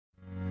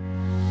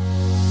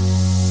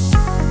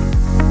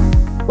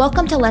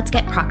Welcome to Let's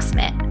Get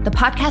Proximate, the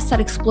podcast that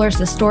explores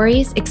the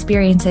stories,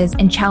 experiences,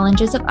 and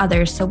challenges of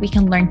others so we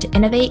can learn to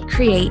innovate,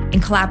 create,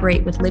 and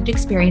collaborate with lived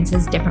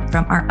experiences different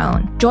from our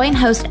own. Join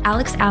host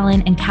Alex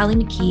Allen and Callie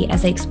McKee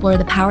as they explore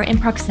the power in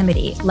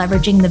proximity,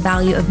 leveraging the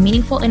value of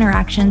meaningful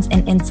interactions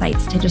and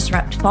insights to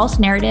disrupt false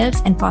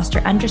narratives and foster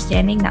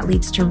understanding that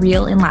leads to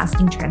real and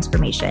lasting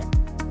transformation.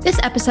 This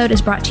episode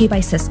is brought to you by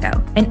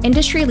Cisco, an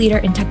industry leader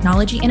in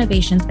technology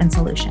innovations and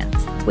solutions.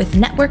 With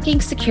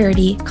networking,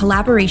 security,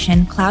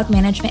 collaboration, cloud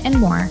management, and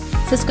more,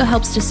 Cisco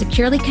helps to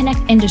securely connect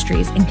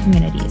industries and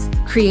communities,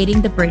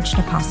 creating the bridge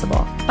to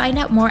possible. Find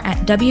out more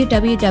at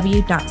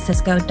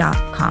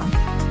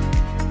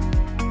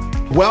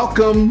www.cisco.com.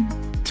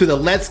 Welcome to the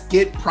Let's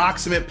Get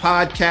Proximate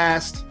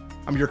podcast.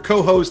 I'm your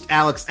co-host,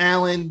 Alex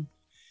Allen.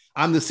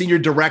 I'm the Senior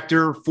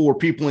Director for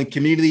People and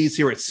Communities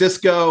here at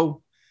Cisco.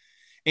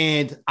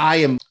 And I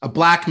am a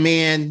Black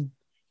man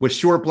with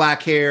short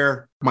black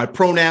hair. My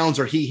pronouns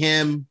are he,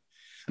 him.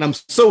 And I'm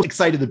so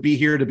excited to be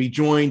here to be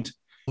joined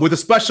with a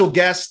special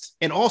guest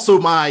and also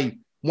my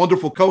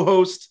wonderful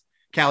co-host,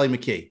 Callie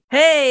McKee.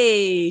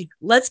 Hey,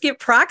 let's get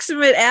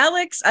proximate,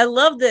 Alex. I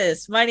love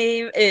this. My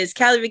name is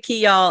Callie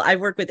McKee, y'all. I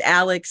work with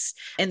Alex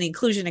in the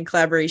inclusion and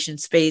collaboration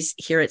space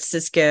here at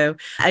Cisco.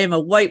 I am a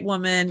white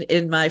woman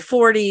in my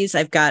 40s.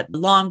 I've got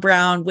long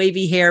brown,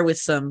 wavy hair with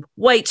some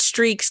white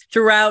streaks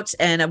throughout,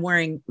 and I'm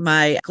wearing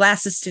my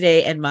glasses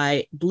today and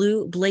my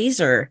blue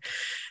blazer.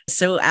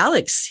 So,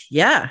 Alex,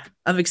 yeah,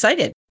 I'm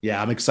excited.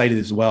 Yeah, I'm excited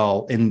as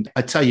well. And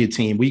I tell you,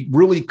 team, we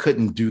really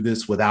couldn't do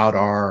this without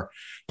our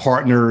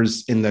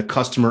partners in the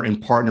customer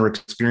and partner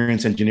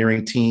experience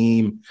engineering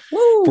team.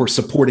 Woo! For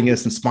supporting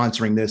us and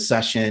sponsoring this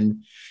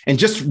session. And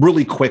just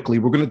really quickly,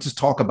 we're going to just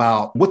talk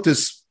about what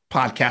this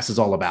podcast is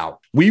all about.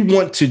 We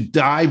want to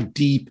dive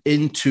deep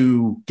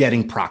into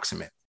getting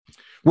proximate.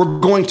 We're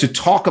going to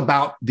talk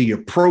about the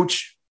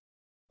approach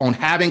on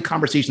having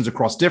conversations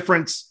across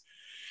difference.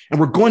 And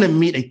we're going to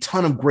meet a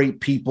ton of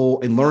great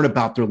people and learn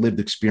about their lived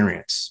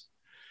experience.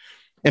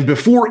 And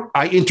before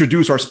I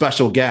introduce our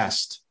special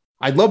guest,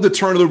 I'd love to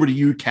turn it over to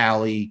you,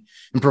 Callie,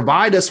 and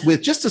provide us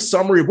with just a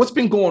summary of what's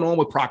been going on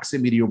with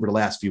proximity over the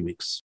last few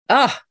weeks.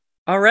 Oh,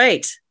 all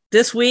right.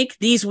 This week,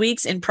 these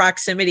weeks in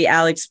proximity,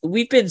 Alex,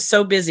 we've been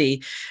so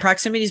busy.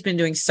 Proximity has been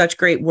doing such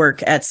great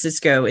work at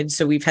Cisco. And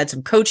so we've had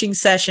some coaching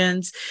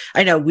sessions.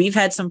 I know we've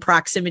had some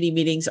proximity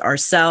meetings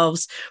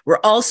ourselves. We're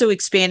also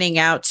expanding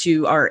out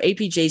to our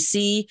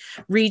APJC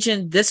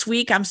region this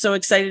week. I'm so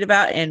excited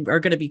about, and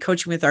are going to be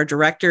coaching with our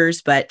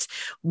directors. But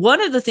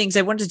one of the things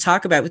I wanted to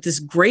talk about with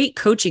this great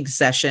coaching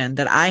session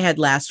that I had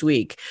last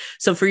week.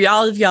 So for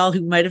y'all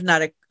who might have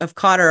not have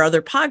caught our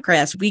other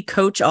podcasts, we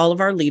coach all of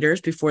our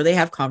leaders before they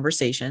have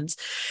conversations.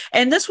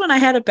 And this one, I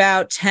had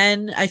about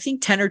 10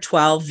 or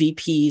 12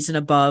 VPs and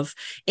above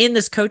in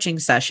this coaching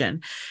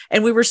session.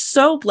 And we were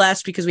so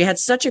blessed because we had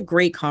such a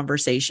great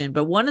conversation.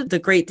 But one of the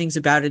great things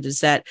about it is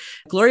that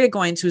Gloria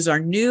Goins, who's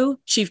our new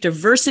Chief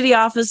Diversity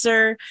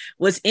Officer,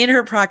 was in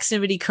her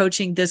proximity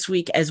coaching this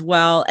week as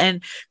well.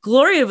 And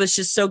Gloria was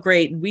just so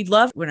great. And we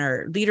love when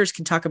our leaders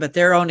can talk about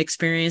their own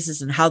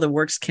experiences and how the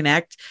works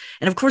connect.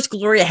 And of course,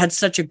 Gloria had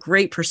such a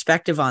great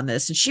perspective on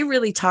this. And she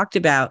really talked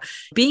about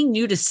being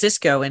new to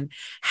Cisco and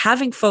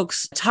having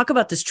folks talk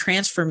about this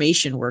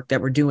transformation work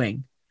that we're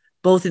doing,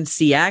 both in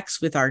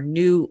CX with our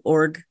new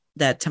org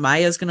that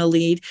Tamaya is going to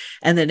lead,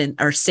 and then in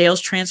our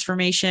sales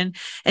transformation.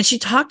 And she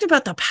talked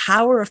about the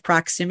power of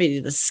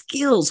proximity, the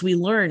skills we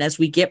learn as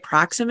we get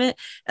proximate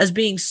as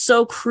being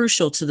so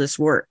crucial to this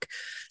work.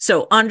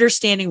 So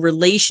understanding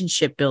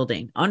relationship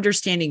building,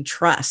 understanding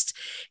trust,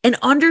 and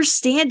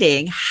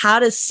understanding how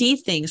to see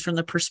things from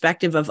the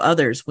perspective of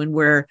others when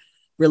we're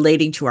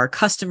relating to our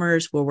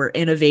customers, where we're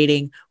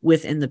innovating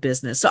within the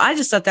business. So I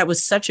just thought that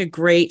was such a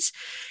great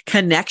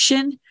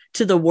connection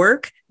to the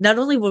work, not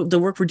only the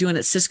work we're doing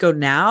at Cisco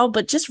now,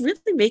 but just really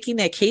making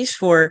that case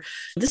for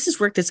this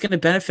is work that's going to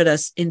benefit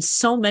us in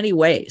so many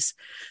ways.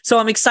 So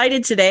I'm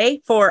excited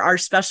today for our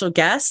special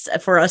guest,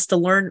 for us to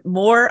learn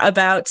more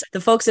about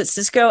the folks at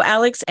Cisco,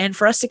 Alex, and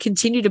for us to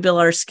continue to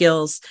build our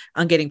skills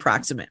on getting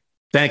proximate.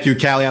 Thank you,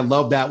 Callie. I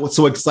love that. What's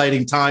so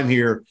exciting time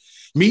here.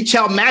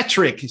 Mỹ-Châu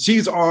Matrick,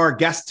 she's our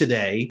guest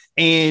today,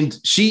 and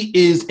she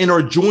is in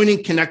our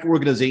Joining Connect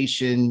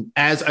organization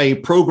as a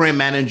program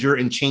manager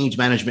and change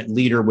management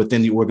leader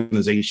within the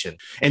organization.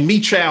 And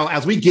Mỹ-Châu,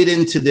 as we get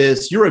into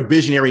this, you're a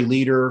visionary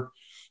leader.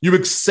 You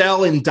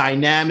excel in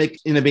dynamic,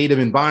 innovative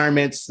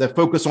environments that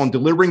focus on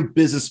delivering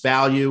business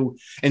value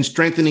and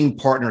strengthening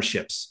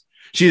partnerships.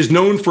 She is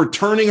known for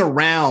turning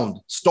around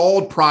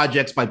stalled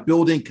projects by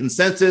building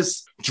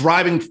consensus,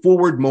 driving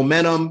forward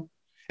momentum,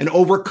 and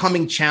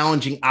overcoming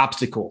challenging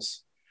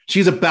obstacles.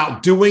 She's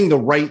about doing the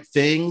right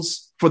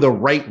things for the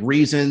right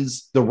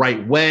reasons, the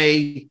right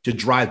way to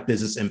drive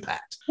business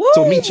impact. Woo!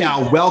 So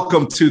Mỹ-Châu,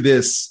 welcome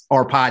to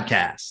our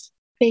podcast.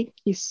 Thank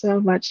you so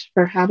much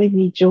for having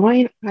me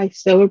join. I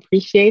so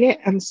appreciate it.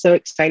 I'm so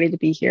excited to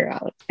be here,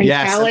 Alex. And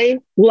yes. Callie,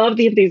 love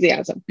the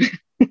enthusiasm.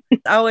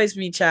 Always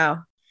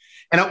Mỹ-Châu.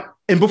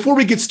 And before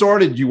we get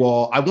started, you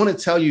all, I want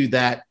to tell you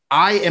that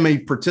I am a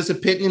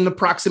participant in the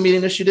Proximity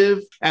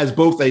Initiative as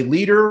both a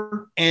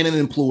leader and an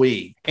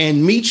employee.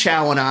 And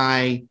Mỹ-Châu and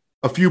I,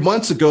 a few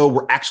months ago,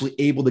 were actually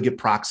able to get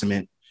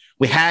proximate.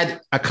 We had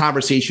a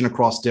conversation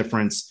across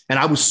difference, and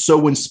I was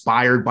so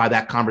inspired by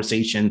that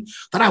conversation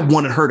that I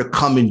wanted her to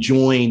come and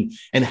join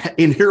and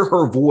hear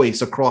her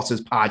voice across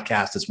this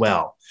podcast as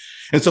well.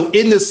 And so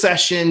in this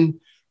session,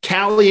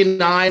 Callie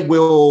and I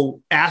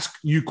will ask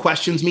you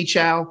questions,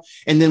 Mỹ-Châu,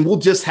 and then we'll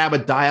just have a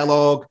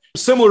dialogue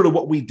similar to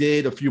what we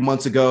did a few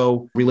months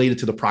ago related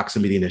to the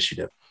Proximity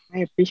Initiative. I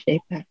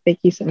appreciate that. Thank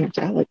you so much,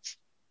 Alex.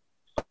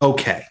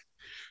 Okay.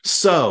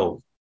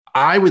 So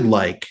I would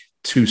like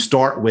to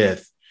start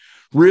with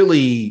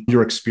really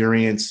your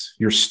experience,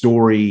 your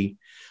story.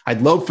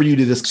 I'd love for you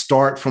to just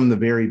start from the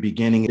very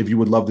beginning. If you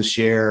would love to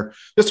share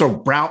just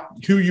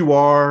about who you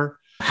are,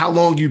 how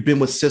long you've been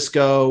with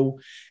Cisco,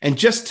 and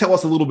just tell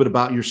us a little bit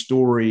about your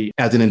story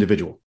as an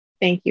individual.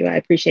 Thank you. I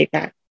appreciate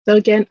that. So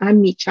again,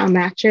 I'm Mỹ-Châu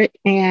Matrick,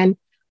 and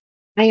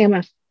I am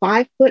a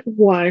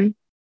 5'1",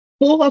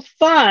 full of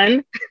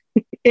fun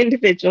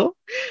individual.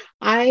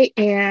 I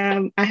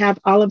have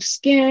olive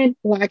skin,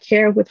 black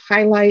hair with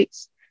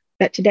highlights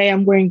that today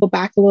I'm wearing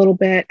back a little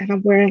bit, and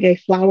I'm wearing a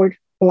flowered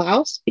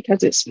blouse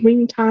because it's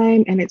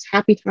springtime and it's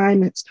happy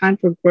time. It's time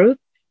for growth,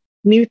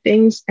 new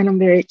things, and I'm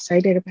very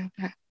excited about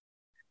that.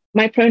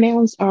 My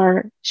pronouns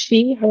are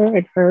she, her,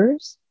 and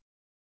hers,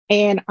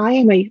 and I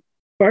am a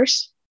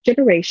first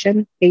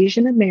generation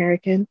Asian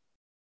American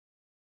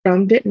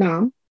from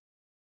Vietnam,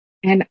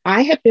 and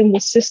I have been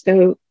with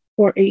Cisco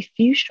for a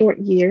few short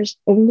years,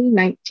 only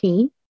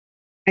 19.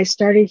 I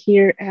started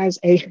here as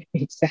a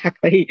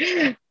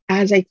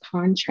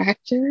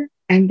contractor,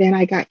 and then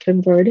I got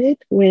converted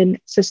when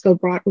Cisco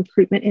brought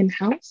recruitment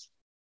in-house,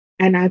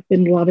 and I've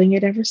been loving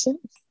it ever since.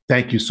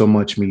 Thank you so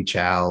much,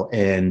 Mỹ-Châu.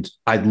 And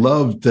I'd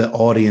love the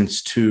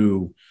audience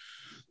to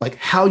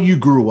how you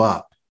grew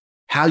up,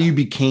 how you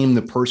became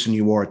the person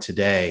you are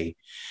today,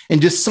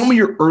 and just some of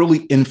your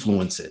early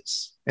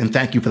influences. And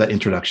thank you for that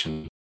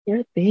introduction.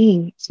 Sure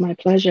thing. It's my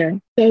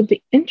pleasure. So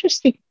the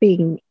interesting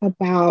thing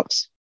about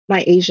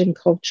my Asian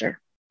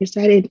culture is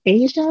that in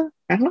Asia,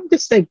 I don't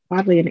just say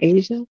broadly in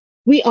Asia,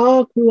 we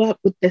all grew up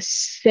with the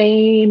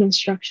same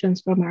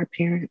instructions from our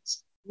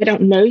parents. I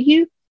don't know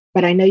you,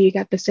 but I know you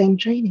got the same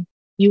training.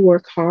 You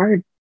work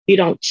hard. You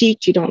don't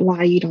cheat. You don't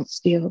lie. You don't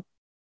steal.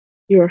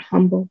 You're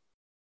humble.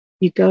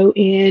 You go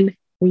in.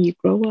 When you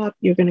grow up,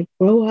 you're going to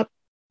grow up,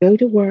 go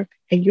to work,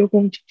 and you're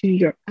going to do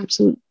your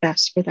absolute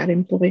best for that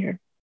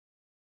employer.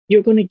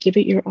 You're going to give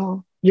it your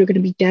all. You're going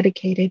to be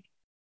dedicated.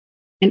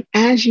 And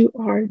as you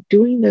are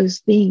doing those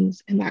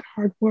things and that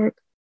hard work,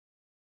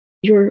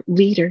 your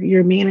leader,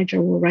 your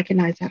manager will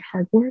recognize that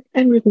hard work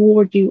and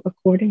reward you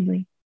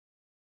accordingly.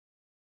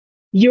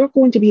 You're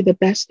going to be the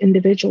best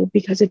individual,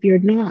 because if you're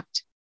not,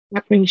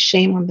 that brings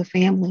shame on the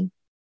family.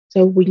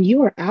 So when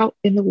you are out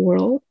in the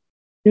world,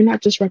 you're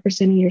not just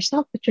representing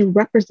yourself, but you're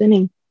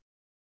representing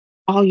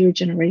all your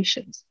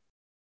generations.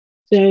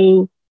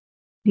 So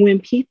when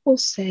people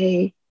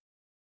say,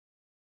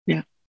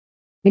 yeah,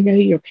 I know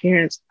your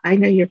parents, I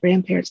know your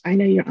grandparents, I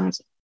know your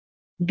aunts,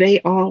 they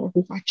all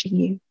are watching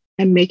you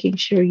and making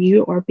sure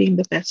you are being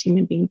the best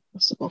human being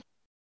possible.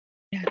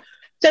 Yeah.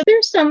 So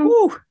there's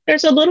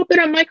a little bit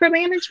of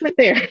micromanagement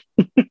there.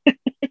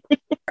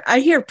 I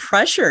hear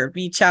pressure,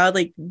 Mỹ-Châu,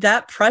 like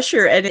that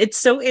pressure. And it's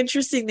so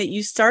interesting that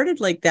you started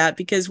like that,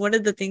 because one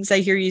of the things I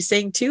hear you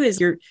saying too is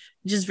you're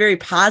just very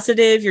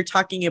positive. You're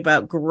talking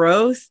about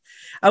growth.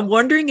 I'm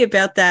wondering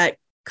about that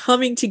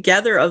coming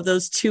together of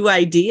those two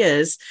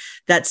ideas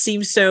that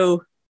seem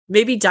so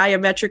maybe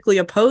diametrically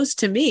opposed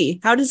to me.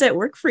 How does that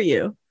work for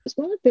you? It's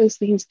one of those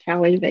things,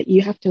 Callie, that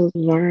you have to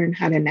learn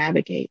how to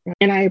navigate. Right?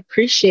 And I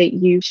appreciate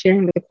you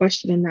sharing the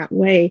question in that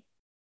way.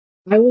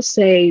 I will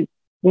say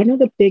one of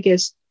the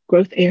biggest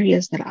growth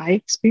areas that I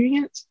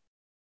experienced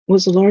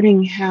was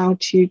learning how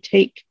to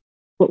take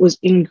what was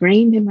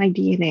ingrained in my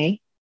DNA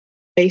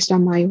based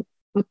on my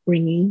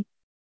upbringing,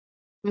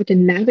 how to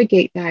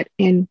navigate that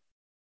in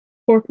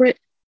corporate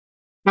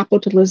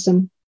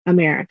capitalism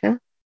America,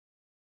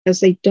 because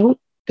they don't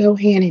go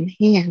hand in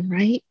hand,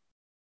 right?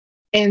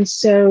 And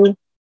so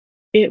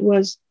it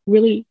was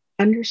really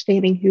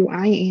understanding who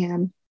I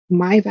am,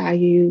 my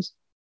values.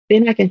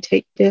 Then I can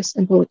take this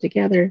and pull it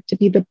together to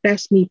be the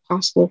best me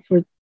possible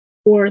for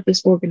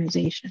this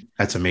organization.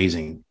 That's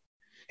amazing.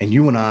 And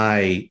you and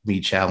I,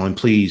 Mỹ-Châu, and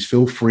please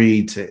feel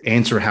free to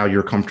answer how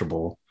you're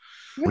comfortable,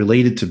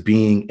 related to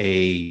being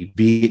a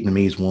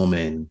Vietnamese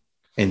woman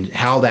and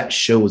how that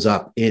shows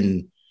up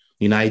in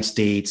the United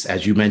States,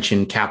 as you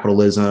mentioned,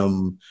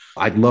 capitalism.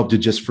 I'd love to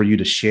just for you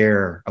to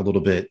share a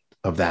little bit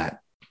of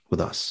that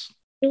with us.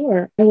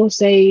 Sure. I will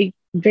say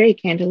very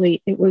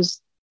candidly, it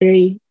was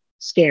very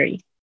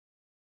scary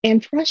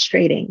and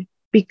frustrating,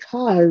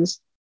 because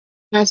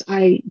as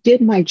I did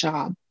my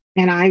job,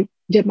 and I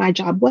did my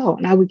job well,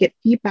 and I would get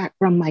feedback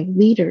from my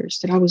leaders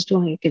that I was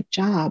doing a good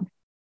job,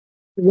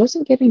 I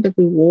wasn't getting the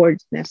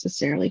rewards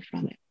necessarily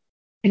from it.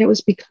 And it was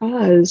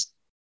because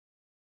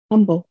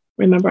humble.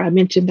 Remember, I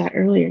mentioned that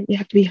earlier. You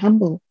have to be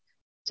humble.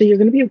 So you're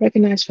going to be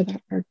recognized for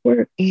that hard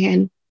work.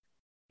 And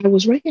I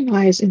was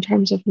recognized in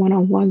terms of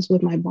one-on-ones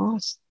with my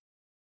boss,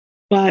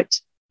 but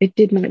it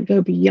did not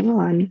go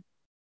beyond.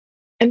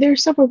 And there are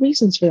several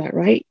reasons for that,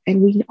 right?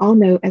 And we all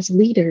know as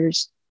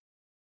leaders,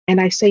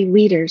 and I say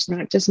leaders,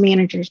 not just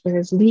managers, but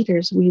as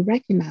leaders, we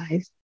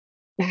recognize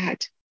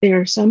that there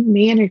are some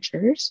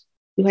managers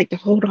who like to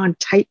hold on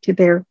tight to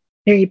their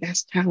very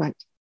best talent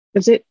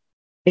because it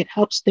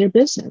helps their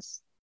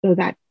business. So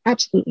that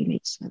absolutely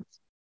makes sense.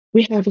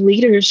 We have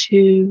leaders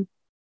who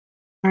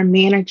are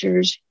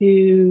managers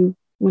who,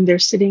 when they're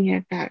sitting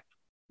at that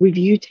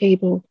review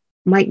table,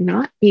 might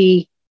not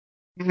be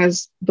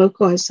as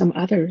vocal as some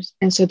others.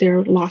 And so there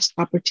are lost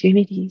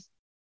opportunities.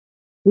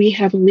 We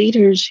have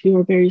leaders who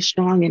are very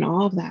strong in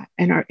all of that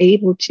and are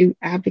able to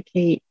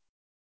advocate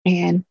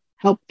and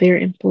help their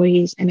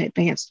employees and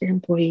advance their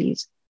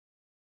employees.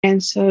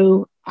 And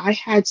so I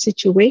had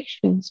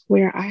situations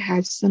where I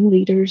had some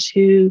leaders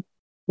who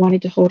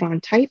wanted to hold on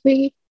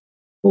tightly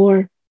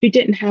or who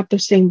didn't have the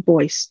same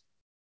voice,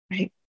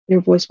 right?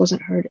 Their voice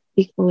wasn't heard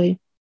equally.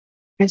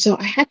 And so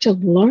I had to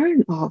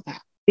learn all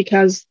that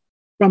because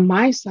from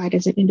my side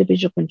as an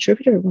individual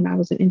contributor, when I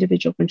was an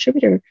individual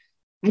contributor,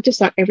 I just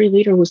thought every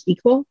leader was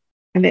equal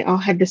and they all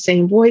had the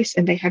same voice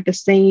and they had the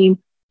same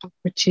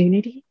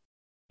opportunity.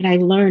 And I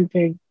learned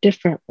very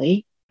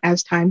differently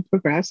as time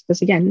progressed,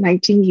 because again,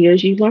 19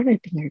 years, you learn a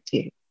thing or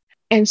two.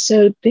 And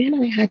so then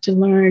I had to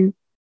learn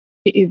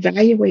to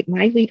evaluate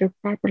my leader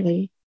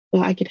properly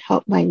so I could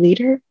help my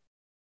leader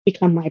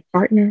become my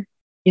partner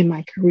in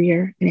my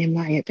career and in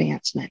my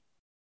advancement.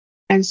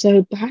 And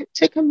so that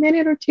took a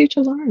minute or two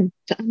to learn,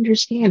 to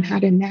understand how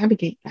to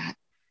navigate that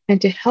and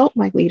to help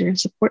my leader and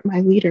support my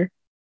leader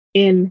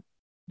in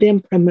them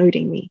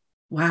promoting me.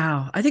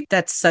 Wow. I think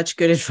that's such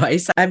good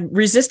advice. I'm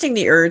resisting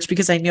the urge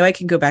because I know I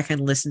can go back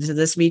and listen to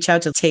this Mỹ-Châu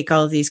to take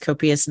all of these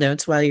copious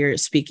notes while you're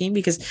speaking,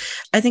 because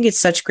I think it's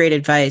such great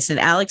advice. And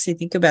Alex, I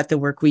think about the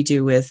work we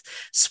do with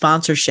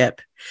sponsorship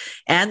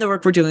and the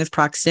work we're doing with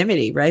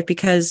proximity, right?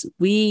 Because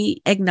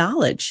we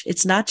acknowledge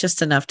it's not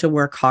just enough to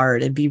work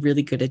hard and be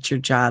really good at your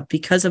job.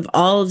 Because of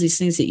all of these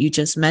things that you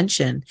just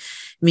mentioned,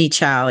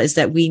 Mỹ-Châu, is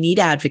that we need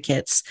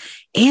advocates.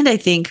 And I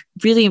think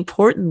really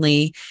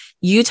importantly,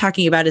 you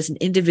talking about as an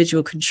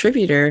individual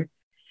contributor,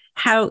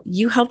 how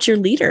you helped your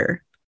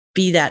leader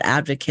be that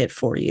advocate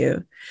for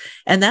you.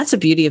 And that's the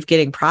beauty of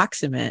getting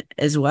proximate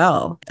as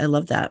well. I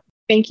love that.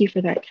 Thank you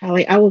for that,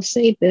 Callie. I will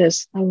say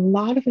this, a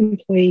lot of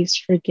employees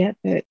forget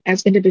that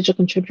as individual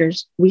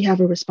contributors, we have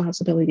a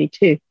responsibility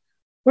too.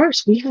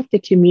 First, we have to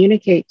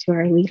communicate to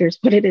our leaders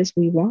what it is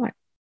we want,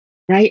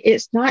 right?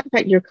 It's not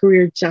that your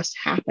career just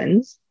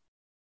happens.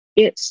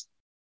 It's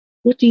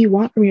what do you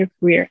want from your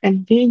career?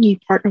 And then you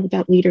partner with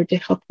that leader to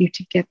help you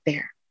to get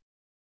there.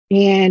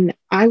 And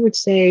I would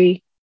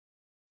say,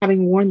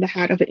 having worn the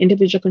hat of an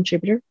individual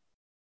contributor,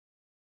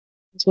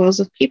 as well as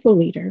a people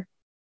leader,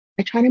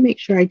 I try to make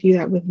sure I do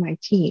that with my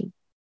team.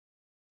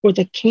 For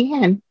the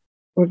CAN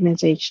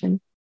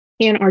organization,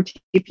 CAN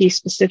RTP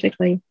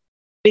specifically,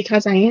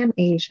 because I am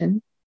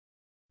Asian,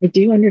 I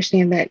do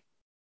understand that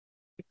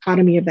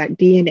dichotomy of that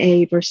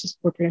DNA versus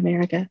corporate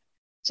America.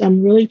 So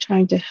I'm really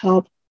trying to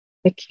help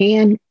the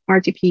CAN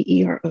RTP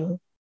ERO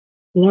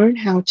learn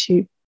how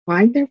to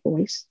find their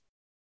voice,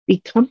 be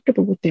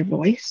comfortable with their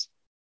voice.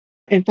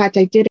 In fact,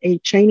 I did a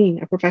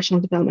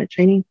professional development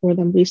training for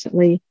them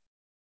recently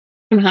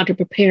on how to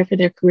prepare for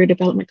their career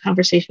development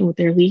conversation with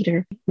their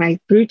leader. My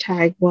through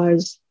tag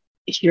was,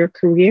 it's your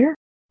career,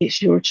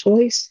 it's your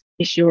choice,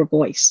 it's your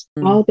voice.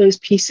 All those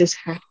pieces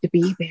have to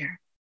be there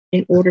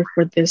in order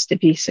for this to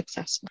be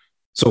successful.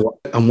 So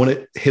I want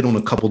to hit on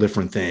a couple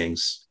different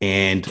things,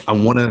 and I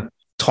want to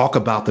talk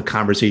about the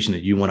conversation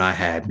that you and I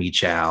had,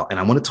 Mỹ-Châu, and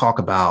I want to talk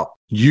about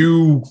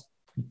you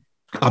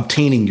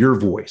obtaining your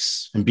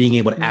voice and being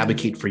able to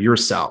advocate for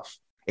yourself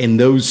and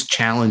those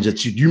challenges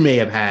that you may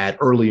have had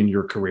early in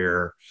your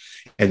career.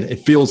 And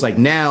it feels like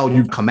now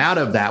you've come out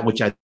of that,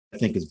 which I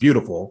think is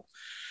beautiful.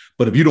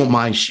 But if you don't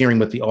mind sharing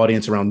with the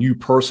audience around you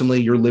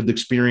personally, your lived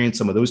experience,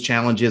 some of those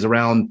challenges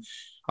around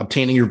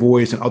obtaining your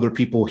voice and other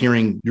people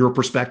hearing your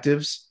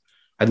perspectives,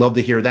 I'd love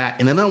to hear that.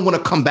 And then I want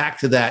to come back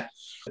to that.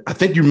 I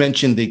think you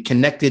mentioned the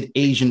Connected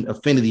Asian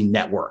Affinity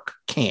Network,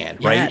 CAN,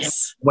 right?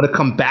 Yes. I want to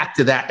come back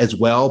to that as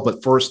well.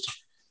 But first,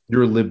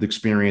 your lived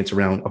experience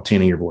around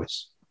obtaining your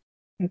voice.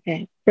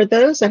 Okay. For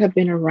those that have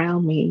been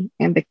around me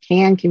and the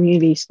CAN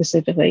community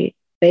specifically,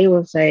 they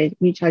will say,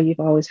 Mỹ-Châu, you've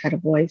always had a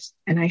voice.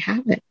 And I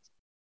haven't.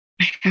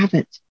 I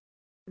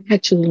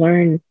had to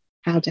learn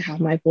how to have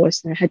my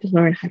voice, and I had to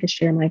learn how to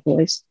share my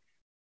voice.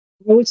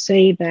 I would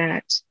say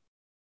that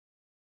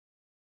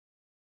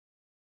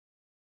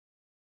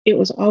it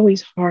was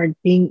always hard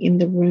being in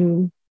the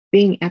room,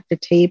 being at the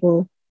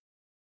table,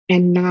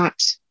 and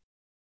not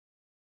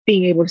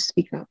being able to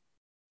speak up.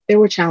 There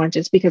were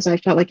challenges because I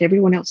felt like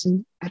everyone else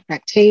at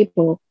that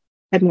table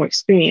had more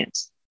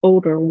experience,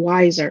 older,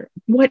 wiser,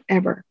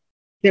 whatever.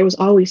 There was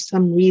always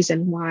some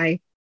reason why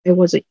I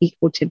wasn't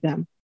equal to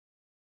them.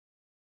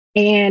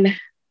 And I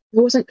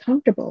wasn't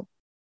comfortable.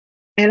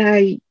 And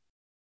I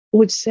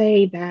would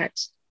say that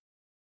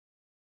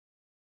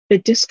the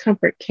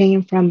discomfort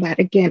came from that,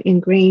 again,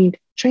 ingrained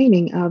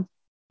training of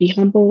be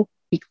humble,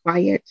 be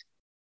quiet.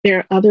 There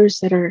are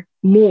others that are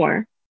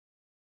more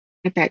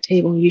at that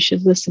table, and you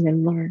should listen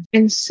and learn.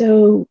 And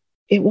so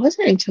it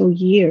wasn't until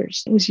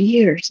years, it was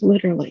years,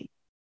 literally.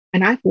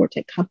 And I've worked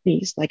at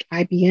companies like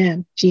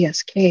IBM,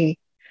 GSK,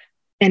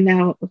 and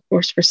now, of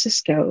course, for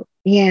Cisco.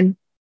 And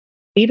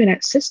even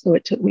at Cisco,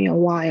 it took me a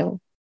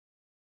while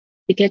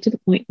to get to the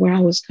point where I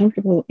was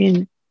comfortable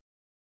in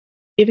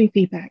giving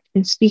feedback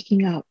and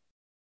speaking up.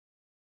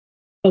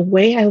 The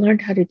way I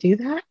learned how to do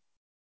that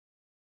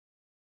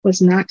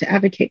was not to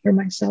advocate for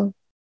myself.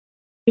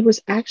 It was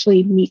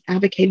actually me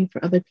advocating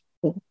for other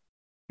people.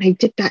 I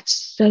did that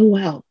so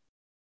well.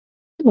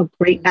 I'm a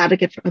great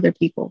advocate for other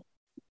people.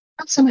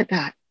 Not some of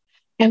that.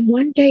 And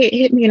one day it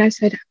hit me and I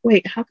said,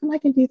 wait, how come I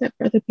can do that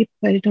for other people,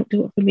 but I don't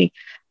do it for me?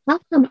 How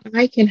come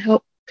I can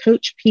help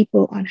coach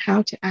people on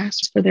how to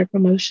ask for their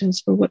promotions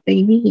for what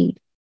they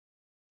need?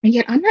 And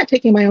yet I'm not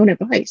taking my own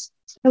advice.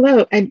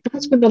 Hello. And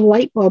that's when the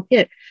light bulb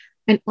hit.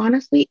 And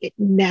honestly, it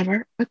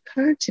never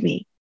occurred to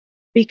me,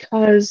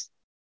 because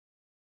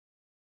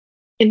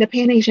in the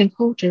Pan-Asian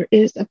culture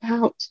is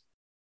about,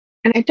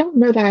 and I don't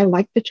know that I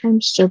like the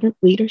term servant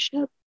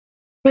leadership,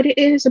 but it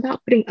is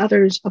about putting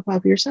others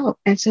above yourself.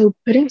 And so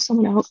putting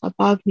someone else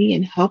above me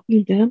and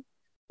helping them,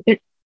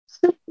 it's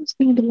the simplest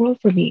thing in the world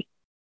for me.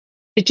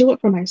 To do it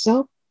for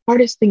myself,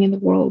 hardest thing in the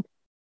world.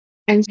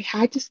 And I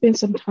had to spend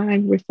some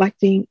time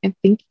reflecting and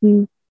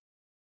thinking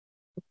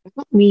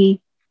about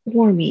me,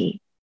 for me,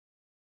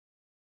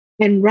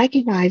 and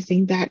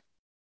recognizing that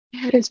I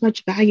had as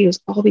much value as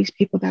all these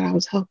people that I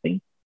was helping.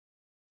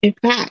 In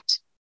fact,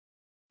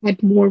 I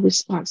had more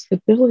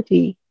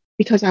responsibility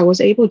because I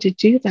was able to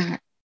do that.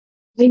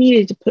 I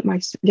needed to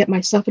get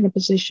myself in a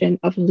position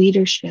of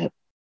leadership,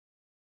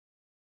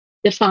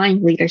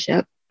 define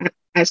leadership,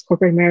 as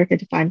corporate America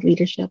defined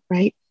leadership,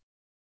 right?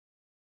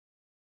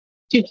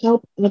 To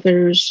help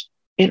others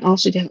and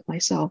also to help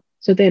myself.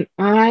 So then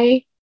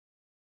I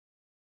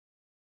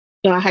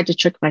had to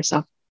trick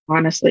myself,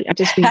 honestly. I'm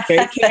just being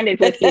very candid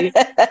with you.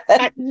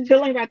 I'm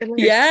feeling about the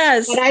lyrics.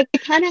 Yes. But I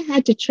kind of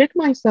had to trick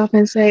myself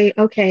and say,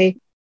 okay,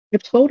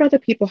 I've told other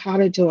people how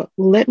to do it.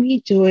 Let me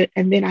do it.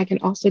 And then I can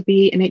also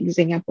be an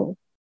example.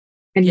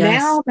 And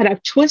now that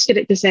I've twisted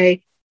it to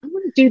say, I'm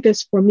going to do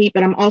this for me,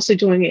 but I'm also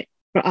doing it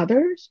for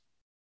others,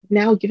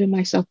 now giving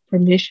myself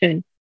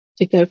permission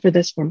to go for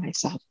this for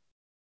myself.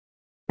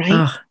 Right?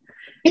 Oh.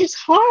 It's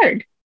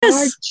hard. It's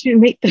hard to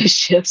make those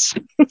shifts.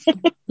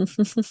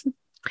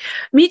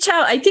 Mỹ-Châu,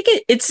 I think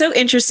it's so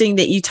interesting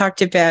that you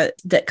talked about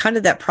that kind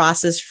of that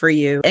process for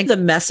you and the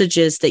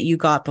messages that you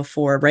got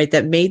before, right?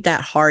 That made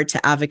that hard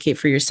to advocate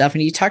for yourself.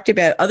 And you talked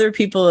about other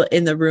people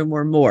in the room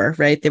were more,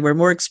 right? They were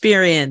more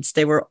experienced.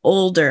 They were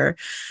older.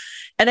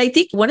 And I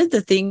think one of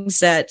the things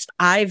that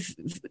I've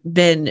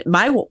been,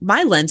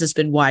 my lens has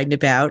been widened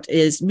about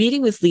is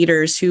meeting with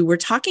leaders who were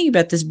talking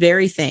about this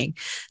very thing.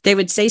 They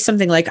would say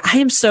something like, I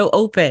am so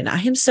open. I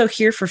am so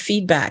here for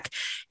feedback.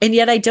 And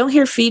yet I don't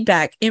hear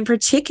feedback, in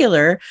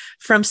particular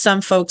from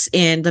some folks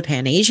in the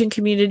Pan-Asian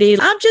community.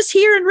 I'm just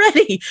here and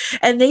ready.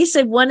 And they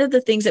said one of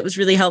the things that was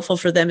really helpful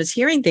for them is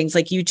hearing things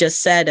like you just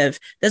said of,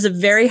 there's a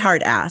very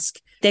hard ask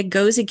that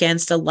goes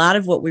against a lot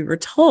of what we were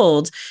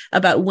told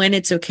about when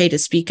it's okay to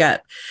speak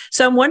up.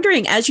 So I'm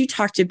wondering, as you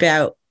talked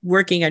about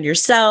working on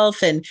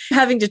yourself and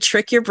having to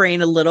trick your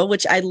brain a little,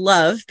 which I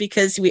love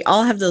because we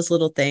all have those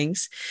little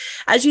things.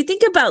 As you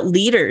think about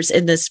leaders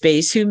in this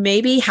space who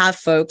maybe have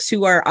folks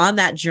who are on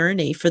that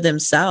journey for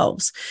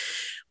themselves,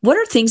 what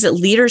are things that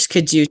leaders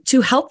could do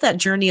to help that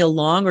journey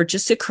along or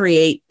just to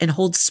create and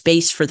hold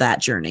space for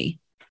that journey?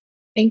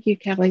 Thank you,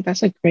 Kelly.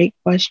 That's a great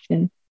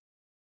question.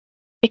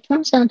 It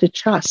comes down to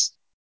trust.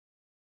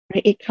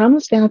 Right? It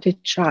comes down to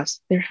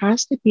trust. There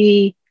has to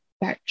be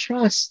that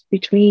trust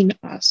between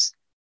us.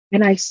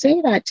 And I say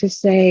that to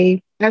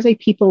say, as a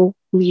people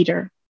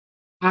leader,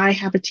 I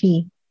have a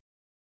team,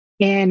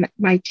 and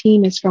my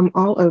team is from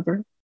all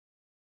over.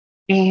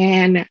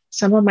 And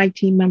some of my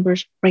team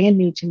members brand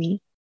new to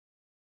me.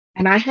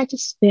 And I had to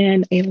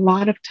spend a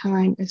lot of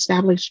time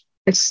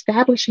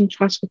establishing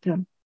trust with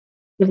them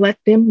to let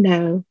them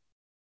know,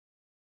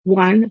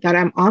 one, that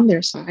I'm on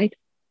their side,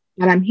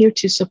 that I'm here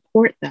to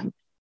support them.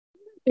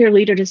 I'm your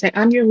leader to say,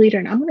 I'm your leader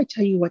and I'm going to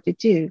tell you what to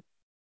do.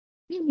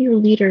 I'm your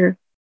leader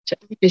to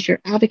act as your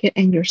advocate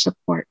and your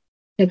support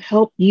to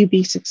help you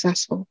be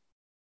successful,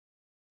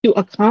 to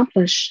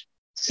accomplish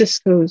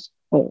Cisco's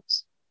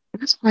goals.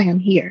 That's why I'm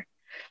here.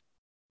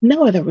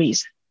 No other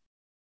reason.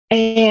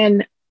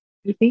 And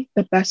I think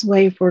the best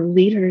way for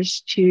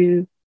leaders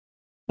to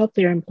help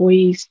their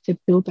employees to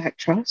build that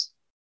trust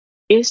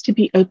is to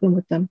be open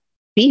with them,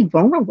 be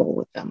vulnerable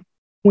with them.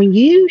 When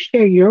you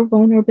share your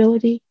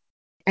vulnerability,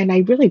 and I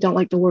really don't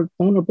like the word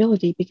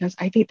vulnerability because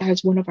I think that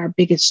is one of our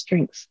biggest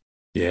strengths.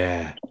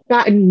 Yeah. I've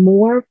gotten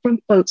more from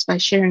folks by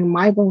sharing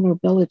my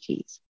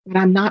vulnerabilities, that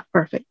I'm not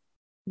perfect,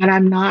 that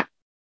I'm not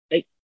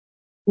like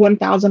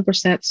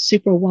 1000%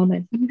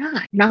 superwoman.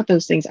 I'm not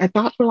those things. I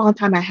thought for a long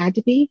time I had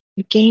to be.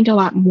 I gained a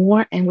lot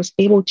more and was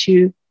able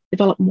to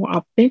develop more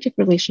authentic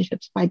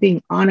relationships by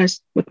being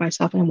honest with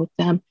myself and with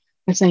them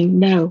and saying,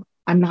 no,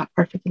 I'm not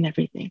perfect in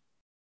everything.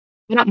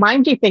 I don't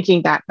mind you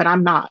thinking that, but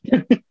I'm not.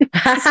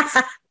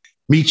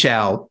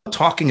 Mỹ-Châu,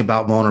 talking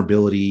about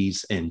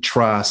vulnerabilities and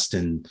trust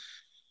and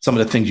some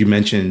of the things you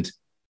mentioned,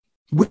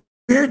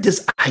 where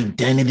does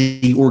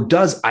identity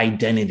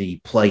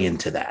play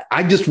into that?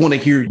 I just want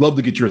to love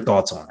to get your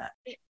thoughts on that.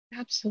 It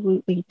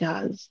absolutely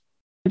does.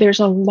 There's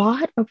a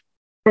lot of,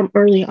 from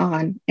early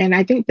on, and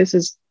I think this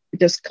is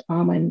just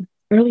common.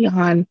 Early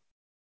on,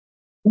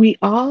 we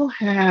all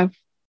have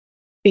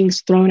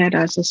things thrown at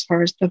us as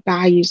far as the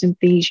values and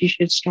things you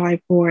should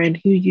strive for and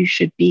who you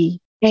should be.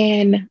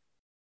 And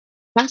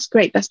that's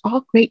great. That's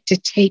all great to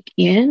take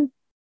in.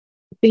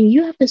 Then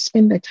you have to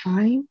spend the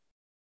time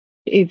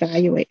to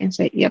evaluate and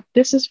say, yep,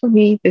 this is for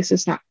me. This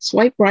is not.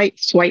 Swipe right,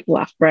 swipe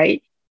left,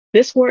 right?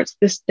 This works,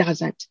 this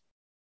doesn't.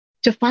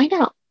 To find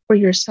out for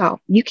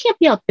yourself, you can't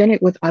be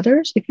authentic with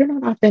others if you're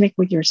not authentic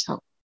with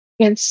yourself.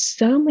 And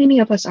so many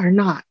of us are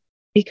not,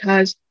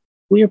 because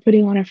we are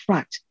putting on a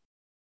front.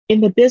 In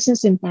the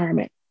business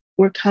environment,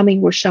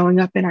 we're showing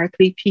up in our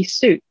 3-piece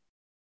suit.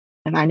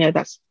 And I know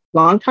that's a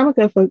long time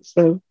ago, folks,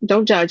 so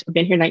don't judge. I've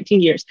been here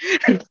 19 years.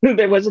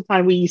 There was a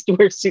time we used to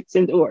wear suits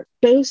indoors.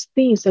 Those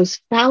things, those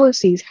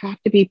fallacies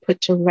have to be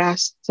put to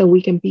rest so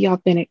we can be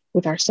authentic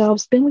with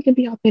ourselves. Then we can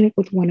be authentic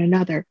with one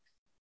another.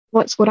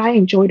 What I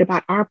enjoyed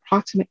about our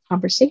proximate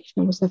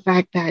conversation was the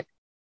fact that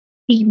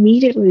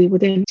immediately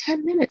within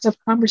 10 minutes of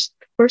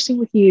conversing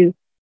with you,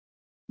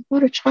 I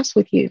built a trust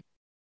with you.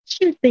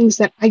 Share things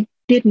that I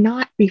did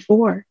not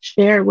before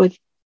share with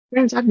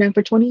friends I've known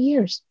for 20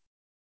 years.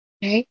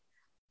 Okay.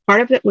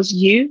 Part of it was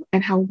you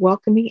and how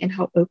welcoming and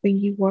how open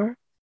you were.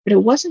 But it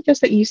wasn't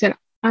just that you said,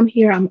 I'm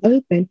here, I'm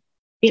open.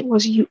 It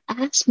was you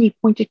asked me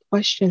pointed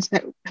questions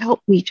that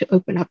helped me to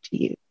open up to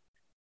you.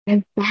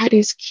 And that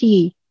is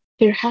key.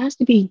 There has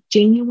to be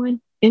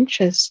genuine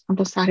interest on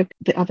the side of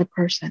the other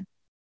person.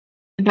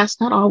 And that's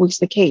not always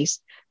the case,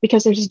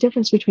 because there's a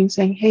difference between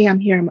saying, hey, I'm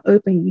here, I'm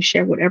open, you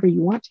share whatever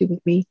you want to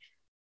with me,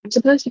 as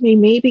opposed to me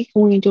maybe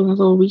going and doing a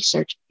little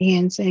research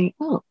and saying,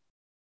 oh,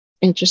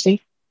 interesting.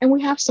 And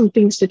we have some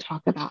things to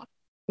talk about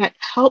that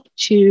help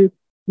to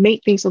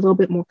make things a little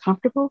bit more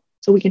comfortable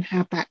so we can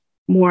have that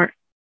more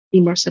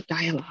immersive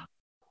dialogue.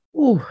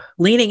 Ooh,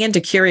 leaning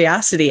into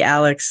curiosity,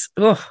 Alex.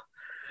 Oh,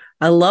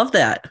 I love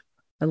that.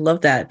 I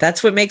love that.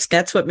 That's what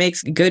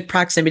makes good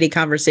proximity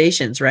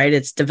conversations, right?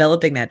 It's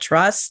developing that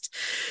trust.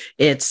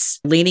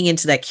 It's leaning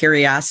into that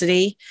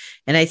curiosity.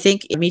 And I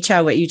think,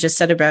 Mỹ-Châu, what you just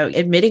said about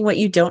admitting what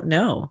you don't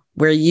know,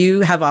 where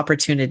you have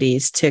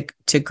opportunities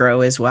to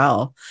grow as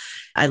well.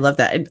 I love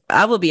that. And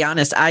I will be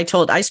honest, I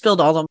spilled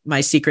all of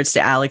my secrets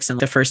to Alex in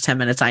the first 10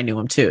 minutes I knew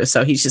him too.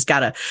 So he's just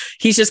got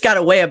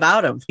a way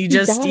about him. He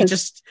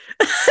just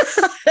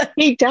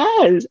He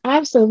does.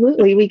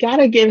 Absolutely. We got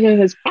to give him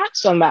his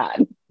props on that.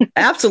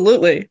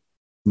 Absolutely.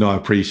 No, I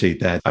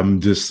appreciate that.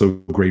 I'm just so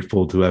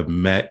grateful to have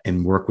met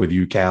and worked with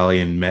you, Callie,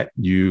 and met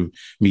you,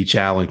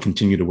 Mỹ-Châu, and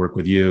continue to work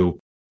with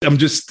you. I'm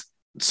just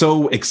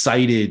so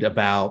excited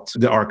about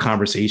our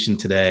conversation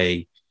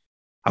today.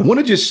 I want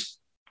to just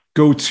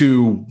go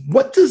to,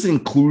 what does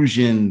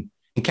inclusion,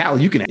 and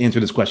Callie, you can answer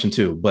this question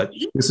too, but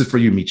this is for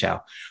you, Mỹ-Châu.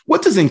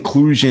 What does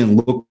inclusion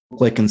look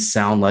like and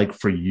sound like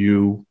for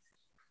you,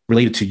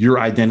 related to your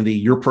identity,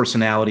 your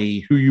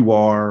personality, who you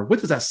are? What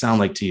does that sound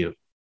like to you?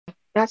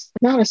 That's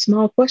not a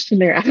small question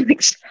there,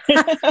 Alex.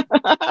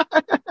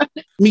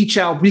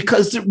 Mỹ-Châu,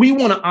 because we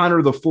want to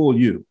honor the full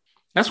you.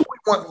 That's what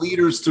we want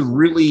leaders to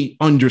really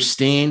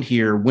understand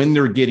here when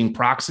they're getting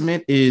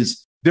proximate,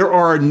 is there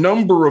are a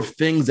number of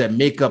things that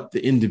make up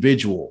the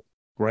individual,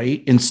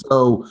 right? And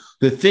so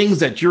the things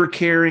that you're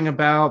caring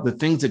about, the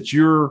things that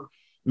you're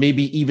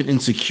maybe even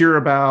insecure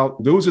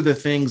about, those are the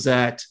things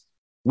that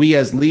we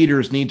as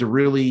leaders need to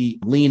really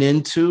lean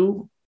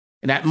into.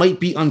 And that might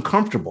be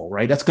uncomfortable,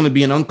 right? That's going to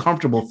be an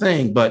uncomfortable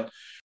thing. But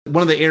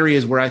one of the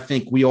areas where I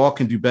think we all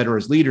can do better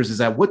as leaders is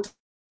that, what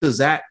does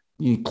that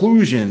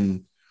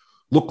inclusion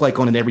look like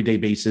on an everyday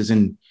basis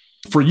and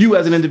for you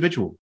as an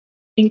individual?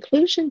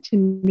 Inclusion to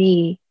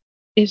me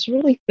is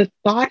really the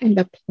thought and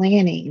the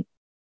planning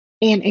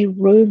and a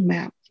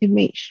roadmap to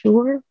make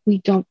sure we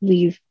don't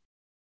leave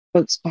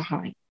folks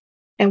behind.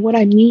 And what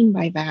I mean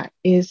by that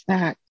is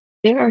that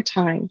there are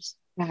times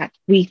that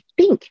we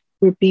think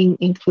we're being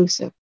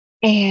inclusive,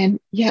 and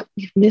yet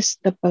we've missed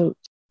the boat.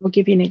 I'll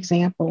give you an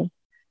example.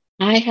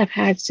 I have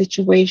had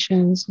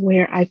situations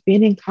where I've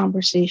been in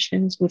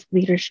conversations with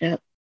leadership,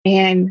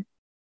 and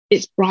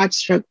it's broad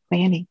stroke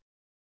planning.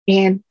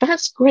 And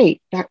that's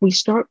great that we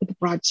start with the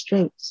broad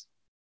strokes.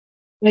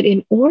 But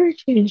in order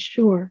to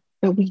ensure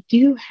that we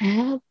do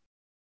have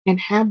and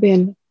have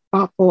been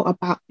thoughtful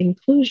about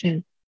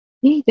inclusion,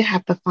 we need to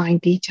have the fine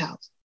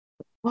details.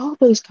 All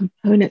those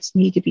components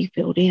need to be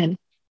filled in.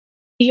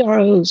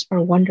 EROs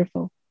are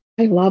wonderful.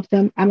 I love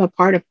them. I'm a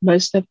part of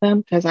most of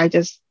them because I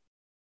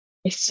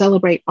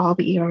celebrate all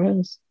the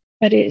EROs.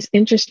 But it is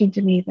interesting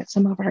to me that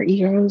some of our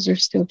EROs are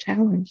still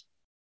challenged.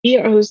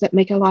 EROs that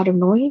make a lot of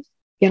noise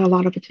get a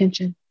lot of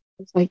attention.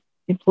 It's like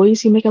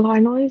employees who make a lot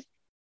of noise,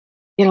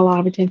 get a lot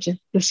of attention.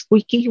 The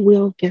squeaky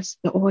wheel gets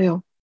the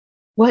oil.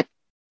 What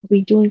are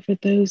we doing for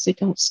those that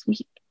don't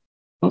squeak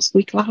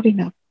loud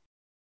enough,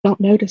 don't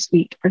know to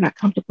squeak, or not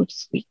comfortable to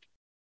squeak?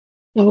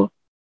 So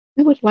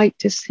I would like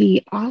to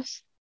see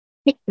us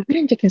take that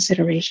into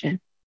consideration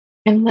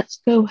and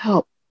let's go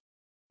help.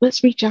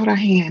 Let's reach out our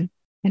hand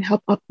and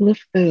help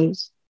uplift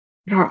those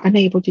that are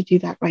unable to do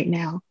that right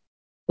now.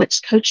 Let's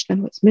coach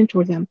them. Let's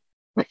mentor them.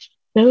 Let's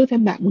show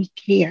them that we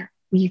care,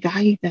 we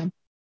value them,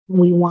 and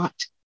we want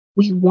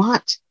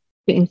to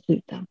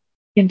include them,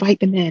 invite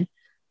them in.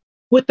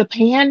 With the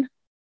Pan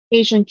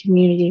Asian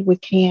community,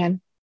 with CAN,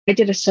 I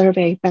did a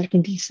survey back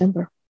in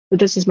December. But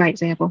this is my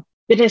example.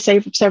 Did a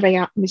survey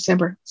out in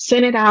December,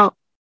 sent it out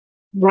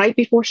right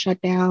before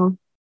shutdown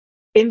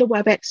in the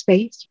WebEx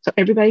space so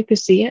everybody could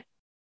see it.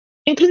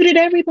 Included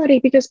everybody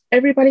because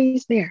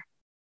everybody's there.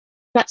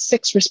 Got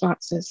 6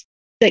 responses.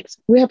 6.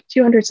 We have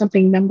 200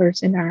 something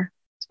members in our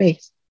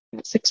space.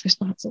 Got 6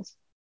 responses.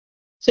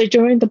 So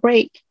during the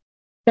break,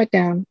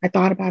 shutdown, I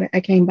thought about it. I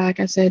came back.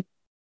 I said,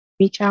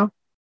 Mỹ-Châu,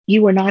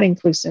 you were not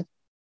inclusive.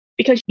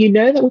 Because you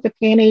know that with the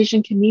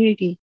Pan-Asian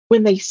community,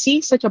 when they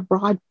see such a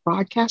broad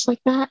broadcast like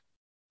that,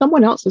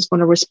 someone else is going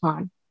to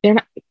respond.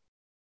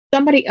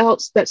 Somebody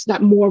else that's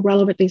got more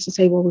relevant things to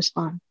say will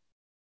respond.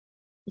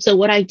 So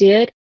what I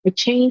did, I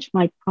changed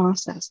my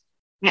process.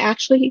 I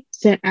actually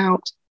sent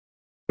out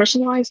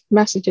personalized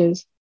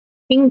messages,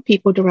 pinging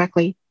people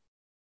directly,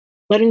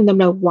 letting them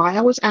know why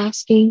I was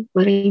asking,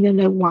 letting them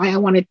know why I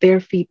wanted their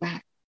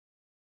feedback.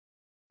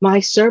 My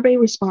survey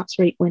response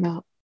rate went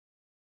up.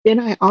 Then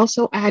I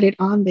also added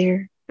on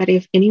there that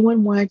if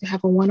anyone wanted to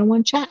have a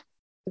one-on-one chat,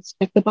 let's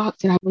check the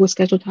box and I would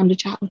schedule time to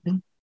chat with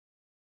them.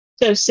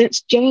 So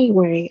since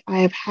January, I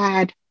have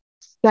had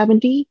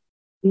 70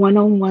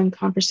 one-on-one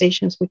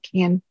conversations with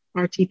CAN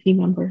RTP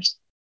members,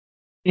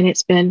 and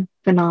it's been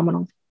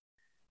phenomenal.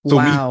 So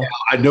wow.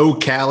 I know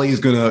Callie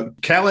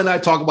and I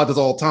talk about this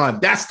all the time.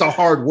 That's the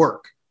hard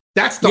work.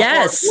 That's the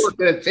hard work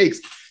that it takes.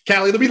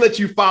 Callie, let me let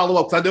you follow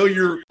up because I know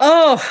you're.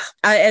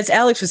 As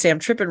Alex would say, I'm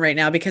tripping right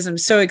now because I'm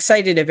so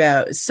excited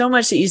about so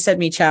much that you said,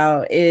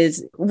 Mỹ-Châu,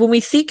 is when we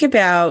think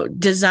about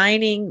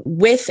designing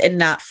with and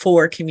not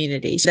for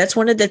communities. That's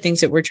one of the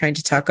things that we're trying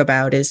to talk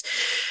about is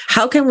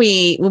how can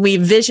we, when we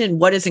envision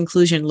what does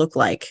inclusion look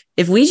like,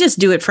 if we just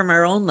do it from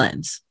our own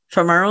lens,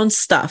 from our own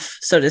stuff,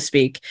 so to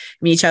speak,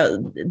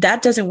 Mỹ-Châu,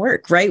 that doesn't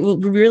work, right? What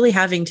we're really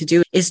having to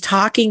do is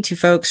talking to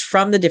folks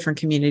from the different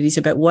communities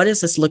about what does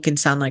this look and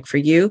sound like for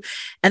you?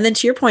 And then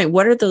to your point,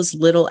 what are those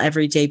little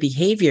everyday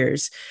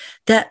behaviors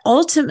that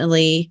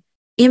ultimately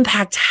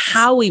impact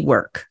how we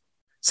work?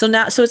 So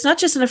it's not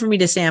just enough for me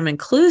to say I'm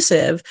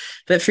inclusive,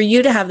 but for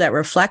you to have that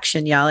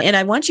reflection, y'all. And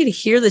I want you to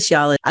hear this,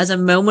 y'all, as a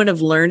moment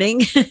of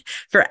learning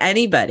for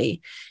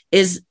anybody.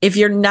 Is if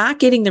you're not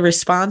getting the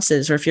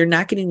responses or if you're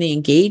not getting the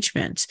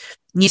engagement,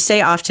 you say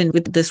often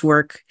with this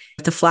work,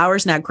 if the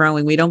flower's not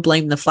growing, we don't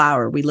blame the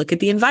flower. We look at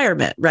the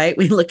environment, right?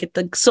 We look at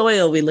the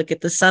soil, we look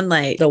at the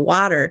sunlight, the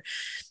water.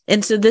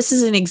 And so this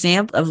is an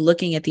example of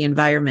looking at the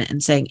environment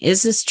and saying,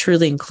 is this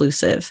truly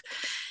inclusive?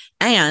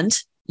 And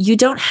you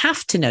don't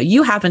have to know.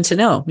 You happen to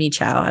know,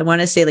 Mỹ-Châu. I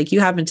want to say, you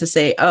happen to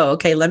say, oh,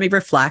 okay, let me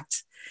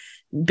reflect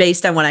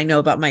based on what I know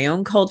about my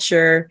own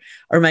culture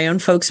or my own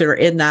folks that are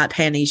in that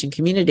Pan-Asian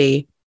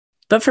community.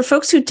 But for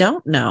folks who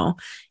don't know,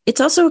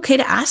 it's also okay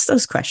to ask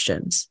those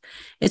questions.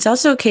 It's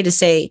also okay to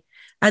say,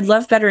 I'd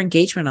love better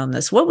engagement on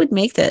this. What would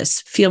make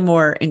this feel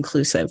more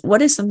inclusive?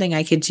 What is something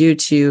I could do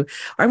or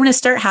I'm going to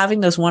start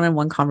having those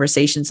one-on-one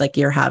conversations like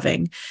you're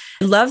having.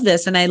 I love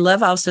this. And I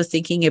love also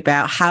thinking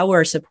about how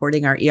we're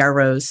supporting our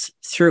EROs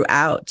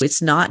throughout. It's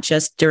not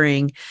just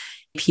during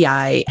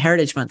PI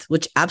Heritage Month,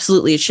 which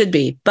absolutely it should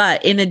be.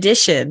 But in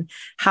addition,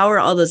 how are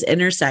all those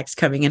intersects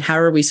coming and how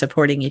are we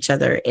supporting each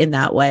other in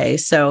that way?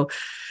 So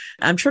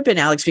I'm tripping,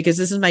 Alex, because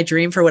this is my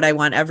dream for what I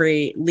want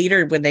every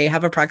leader when they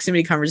have a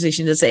proximity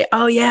conversation to say,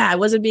 oh yeah, I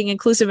wasn't being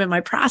inclusive in my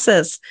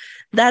process.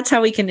 That's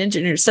how we can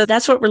engineer. So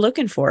that's what we're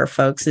looking for,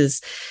 folks,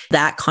 is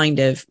that kind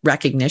of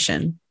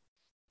recognition.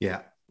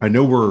 Yeah. I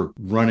know we're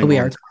running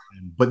on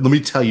time, but let me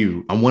tell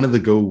you, I wanted to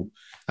go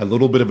a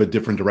little bit of a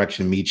different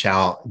direction,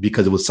 Mỹ-Châu,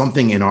 because it was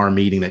something in our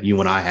meeting that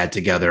you and I had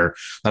together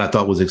that I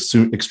thought was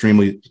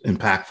extremely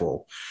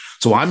impactful.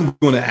 So I'm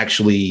going to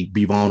actually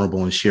be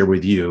vulnerable and share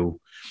with you.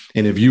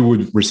 And if you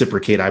would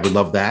reciprocate, I would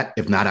love that.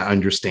 If not, I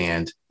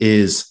understand.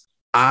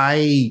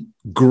 I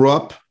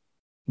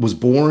was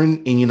born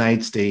in the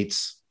United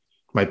States.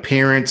 My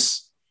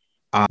parents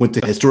went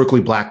to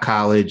historically Black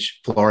college,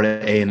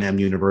 Florida A&M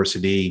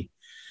University.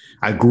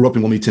 I grew up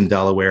in Wilmington,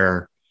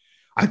 Delaware.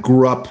 I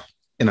grew up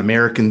an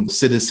American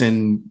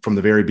citizen from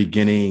the very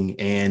beginning.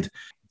 And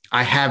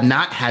I have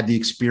not had the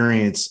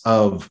experience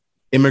of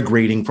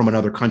immigrating from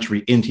another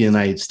country into the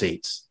United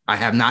States. I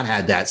have not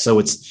had that. So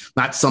it's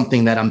not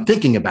something that I'm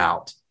thinking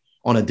about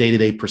on a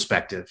day-to-day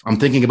perspective. I'm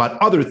thinking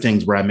about other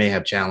things where I may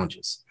have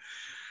challenges.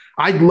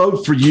 I'd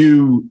love for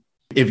you,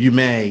 if you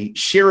may,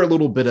 share a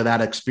little bit of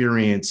that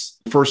experience,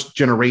 first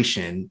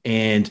generation,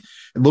 and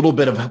a little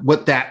bit of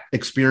what that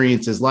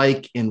experience is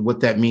like and what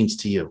that means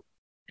to you.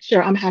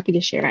 Sure, I'm happy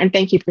to share. And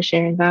thank you for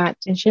sharing that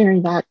and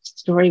sharing that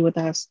story with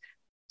us.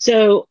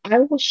 So I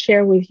will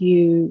share with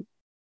you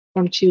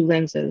from two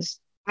lenses.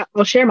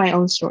 I'll share my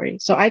own story.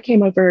 So I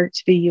came over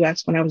to the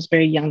US when I was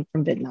very young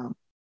from Vietnam.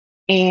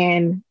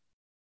 And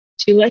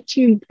to let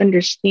you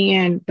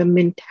understand the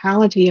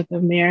mentality of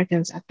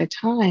Americans at the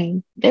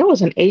time, there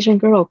was an Asian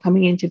girl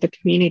coming into the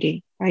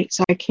community, right?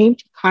 So I came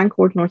to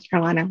Concord, North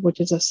Carolina, which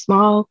is a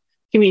small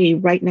community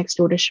right next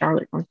door to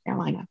Charlotte, North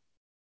Carolina.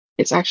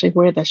 It's actually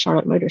where the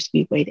Charlotte Motor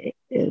Speedway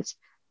is.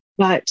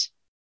 But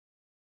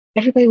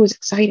everybody was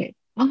excited.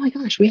 Oh my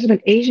gosh, we have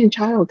an Asian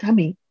child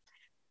coming.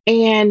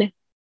 And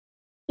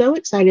so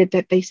excited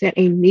that they sent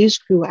a news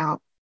crew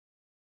out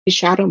to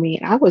shadow me.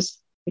 And I was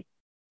like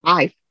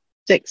 5,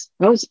 6.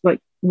 I was like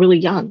really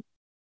young.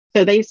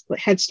 So they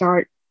Head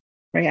Start,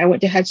 right? I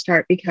went to Head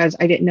Start because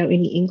I didn't know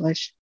any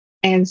English.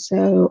 And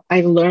so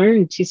I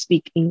learned to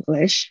speak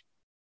English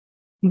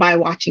by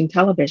watching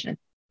television,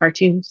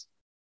 cartoons.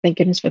 Thank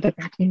goodness for the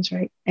cartoons,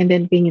 right? And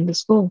then being in the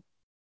school.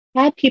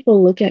 I had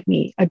people look at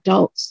me,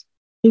 adults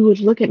who would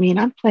look at me, and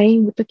I'm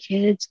playing with the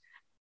kids.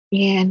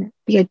 And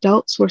the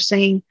adults were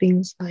saying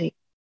things like,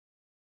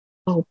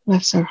 oh,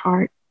 bless her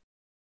heart.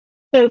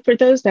 So for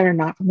those that are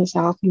not from the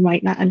South, you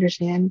might not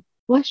understand,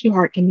 bless your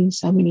heart can mean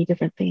so many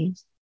different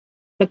things.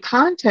 The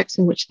context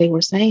in which they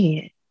were saying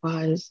it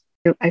was,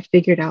 I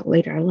figured out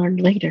later, I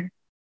learned later,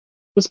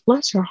 was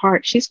bless her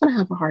heart, she's going to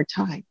have a hard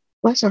time.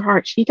 Bless her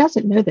heart, she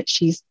doesn't know that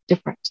she's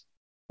different.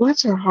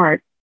 Bless her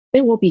heart,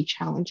 there will be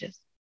challenges,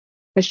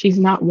 but she's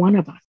not one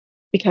of us,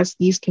 because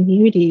these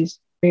communities,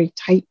 very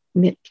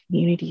tight-knit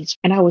communities,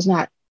 and I was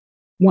not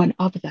one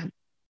of them.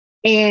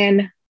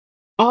 And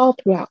all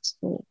throughout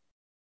school,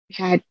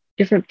 I had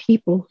different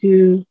people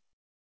who,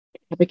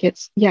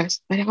 advocates,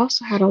 yes, but I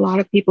also had a lot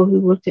of people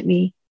who looked at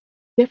me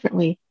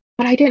differently,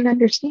 but I didn't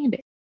understand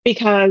it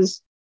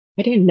because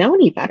I didn't know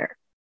any better.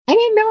 I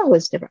didn't know I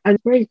was different. I was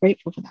very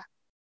grateful for that.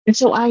 And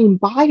so I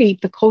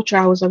embodied the culture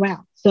I was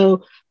around.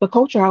 So the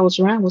culture I was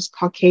around was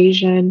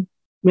Caucasian,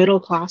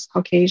 middle-class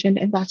Caucasian,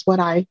 and that's what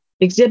I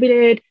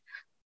exhibited.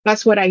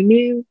 That's what I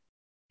knew.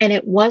 And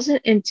it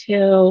wasn't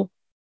until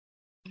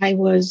I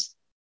was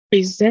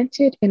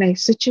presented in a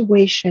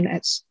situation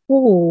at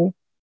school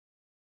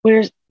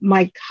where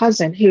my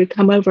cousin, who had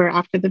come over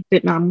after the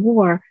Vietnam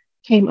War,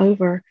 came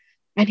over,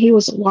 and he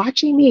was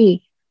watching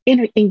me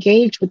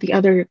engage with the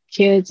other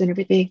kids and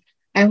everything.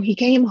 And he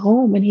came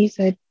home and he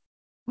said,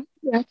 why are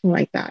you acting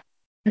like that?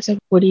 I said,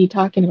 what are you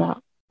talking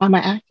about? Why am I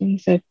acting? He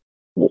said,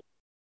 well,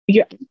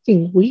 you're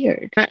acting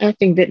weird, not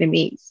acting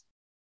Vietnamese.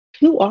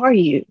 Who are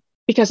you?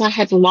 Because I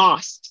had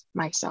lost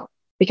myself,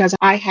 because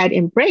I had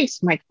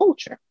embraced my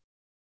culture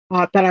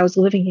that I was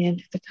living in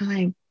at the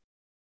time.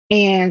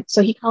 And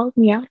so he called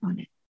me out on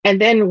it. And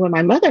then when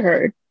my mother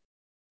heard,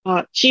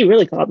 she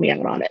really called me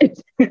out on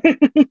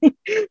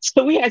it.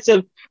 So we had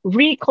some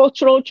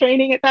recultural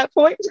training at that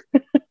point,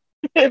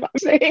 if I'm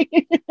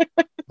saying.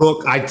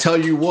 Look, I tell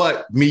you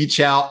what,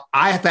 Mỹ-Châu,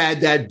 I have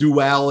had that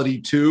duality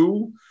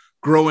too.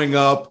 Growing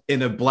up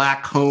in a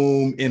Black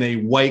home, in a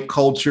white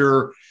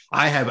culture,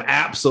 I have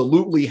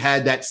absolutely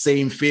had that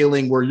same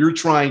feeling where you're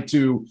trying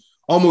to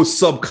almost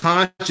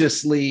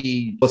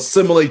subconsciously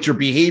assimilate your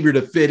behavior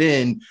to fit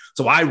in.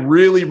 So I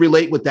really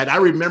relate with that. I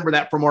remember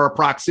that from our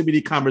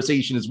proximity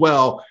conversation as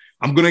well.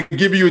 I'm going to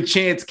give you a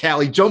chance,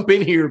 Callie. Jump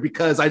in here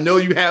because I know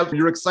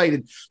you're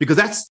excited, because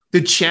that's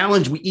the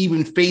challenge we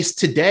even face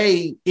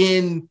today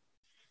in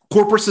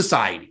corporate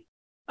society.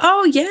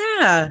 Oh,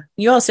 yeah.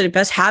 You all said it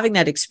best, having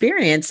that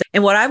experience.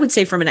 And what I would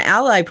say from an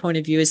ally point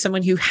of view, as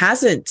someone who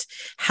hasn't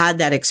had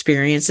that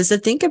experience, is to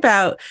think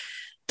about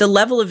the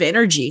level of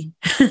energy,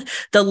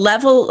 the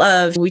level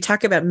of, we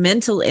talk about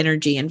mental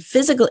energy and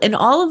physical and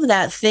all of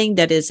that thing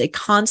that is a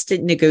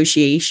constant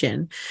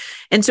negotiation.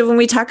 And so when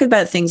we talk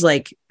about things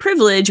like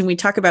privilege, and we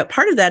talk about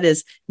part of that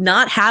is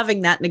not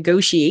having that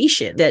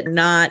negotiation, that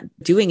not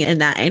doing it, and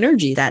that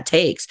energy that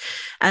takes.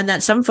 And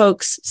that some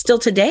folks still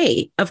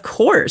today, of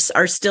course,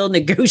 are still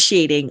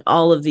negotiating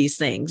all of these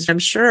things. I'm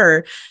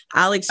sure,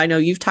 Alex, I know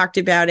you've talked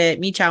about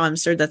it. Mỹ-Châu, I'm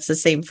sure that's the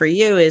same for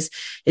you, is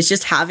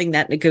just having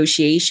that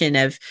negotiation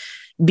of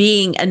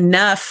being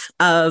enough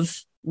of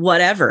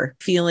whatever,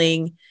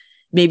 feeling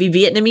maybe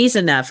Vietnamese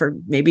enough, or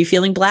maybe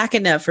feeling Black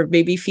enough, or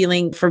maybe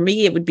feeling, for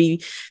me, it would be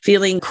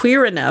feeling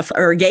queer enough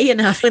or gay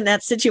enough in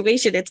that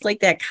situation. It's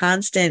like that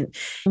constant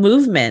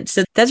movement.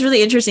 So that's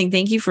really interesting.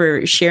 Thank you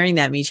for sharing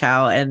that,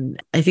 Mỹ-Châu.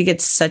 And I think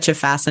it's such a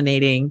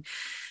fascinating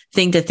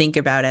thing to think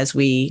about as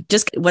we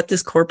just what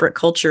this corporate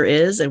culture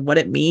is and what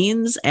it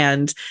means,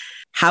 and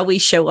how we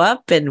show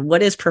up, and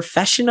what is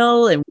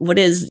professional and what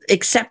is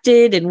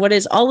accepted, and what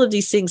is all of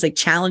these things, like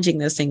challenging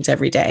those things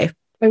every day.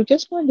 I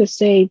just wanted to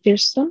say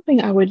there's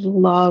something I would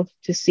love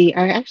to see.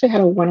 I actually had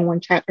a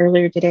one-on-one chat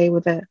earlier today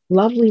with a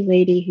lovely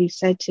lady who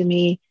said to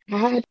me, I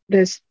had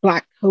this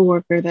Black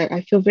coworker that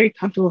I feel very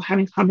comfortable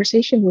having a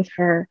conversation with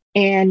her.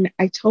 And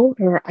I told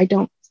her, I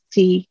don't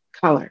see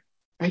color.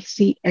 I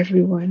see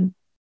everyone,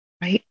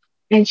 right?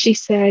 And she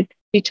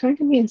turned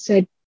to me and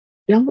said,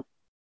 don't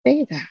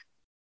say that.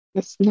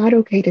 That's not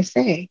okay to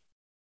say.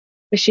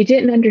 But she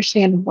didn't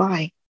understand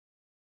why.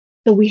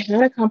 So we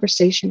had a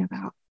conversation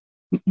about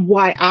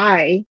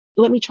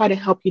let me try to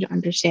help you to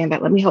understand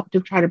that. Let me help to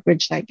try to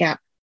bridge that gap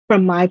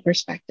from my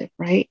perspective,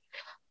 right?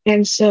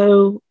 And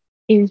so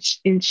in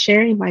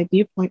sharing my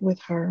viewpoint with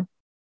her,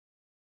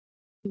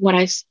 what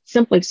I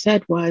simply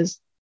said was,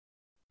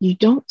 you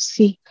don't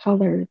see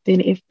color,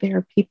 then if there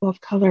are people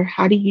of color,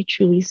 how do you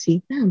truly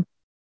see them?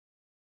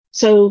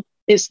 So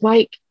it's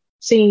like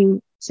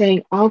saying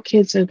all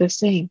kids are the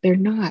same. They're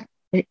not.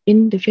 They're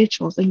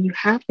individuals, and you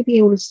have to be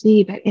able to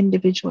see that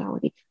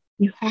individuality.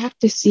 You have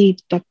to see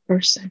the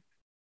person.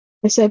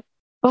 I said,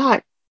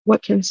 but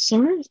what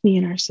concerns me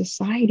in our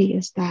society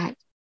is that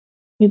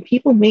when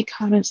people make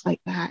comments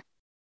like that,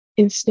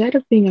 instead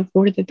of being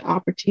afforded the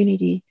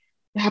opportunity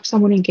to have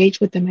someone engage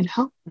with them and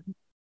help them,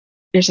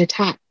 there's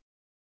attack,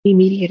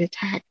 immediate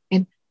attack.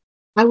 And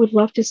I would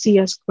love to see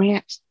us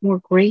grant more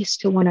grace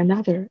to one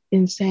another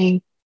in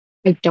saying,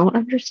 I don't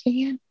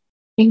understand,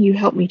 and you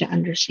help me to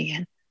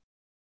understand.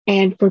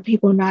 And for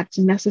people not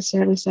to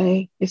necessarily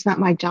say, it's not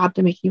my job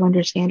to make you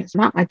understand, it's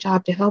not my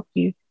job to help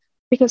you.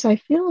 Because I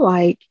feel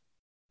like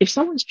if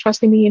someone's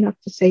trusting me enough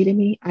to say to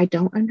me, I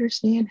don't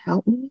understand,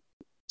 help me,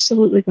 I'm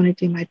absolutely going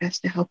to do my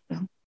best to help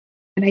them.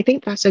 And I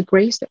think that's a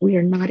grace that we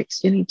are not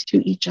extending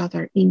to each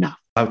other enough.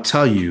 I'll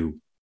tell you,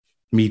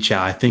 Mỹ-Châu,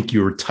 I think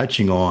you were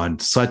touching on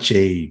such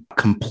a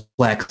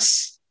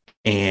complex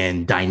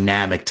and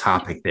dynamic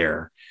topic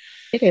there.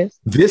 It is.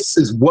 This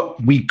is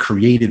what we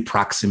created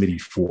proximity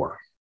for.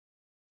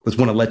 Just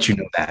want to let you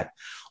know that.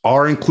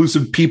 Our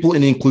inclusive people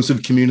in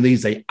inclusive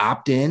communities, they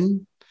opt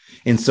in.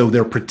 And so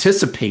they're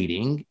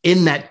participating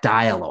in that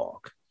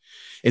dialogue.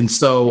 And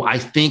so I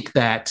think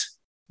that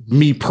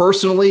me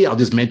personally, I'll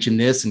just mention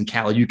this, and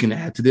Callie, you can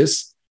add to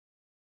this.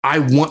 I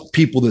want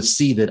people to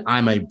see that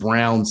I'm a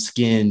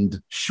brown-skinned,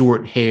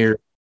 short-haired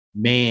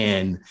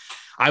man.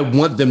 I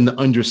want them to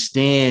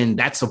understand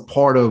that's a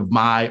part of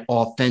my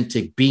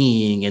authentic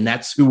being, and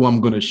that's who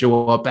I'm going to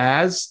show up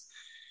as.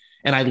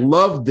 And I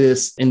love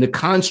this in the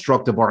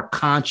construct of our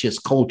conscious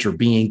culture.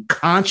 Being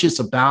conscious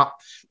about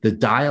the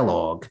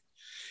dialogue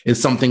is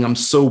something I'm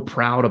so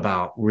proud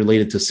about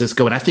related to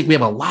Cisco. And I think we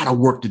have a lot of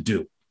work to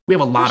do. We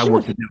have a lot of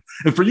work to do.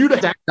 And for you to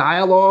have that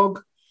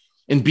dialogue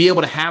and be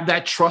able to have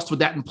that trust with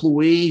that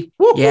employee.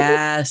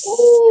 Yes.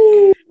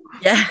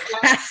 Yeah.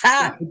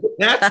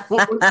 That's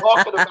what we're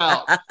talking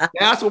about.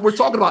 That's what we're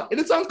talking about.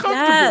 And it's uncomfortable.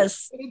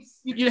 Yes.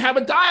 You have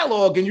a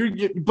dialogue,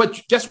 but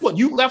guess what?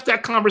 You left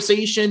that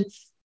conversation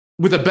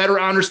with a better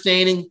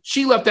understanding.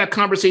 She left that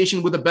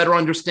conversation with a better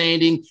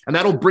understanding, and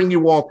that'll bring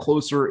you all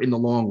closer in the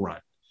long run.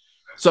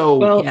 So,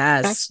 well,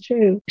 yes, that's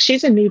true.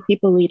 She's a new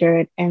people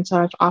leader, and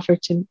so I've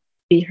offered to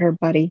be her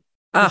buddy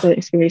as an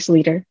experienced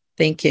leader.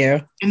 Thank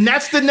you. And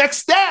that's the next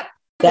step.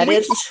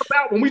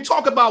 When we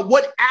talk about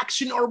what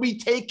action are we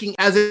taking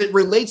as it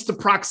relates to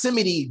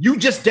proximity, you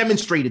just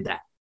demonstrated that.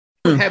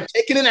 You have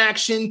taken an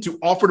action to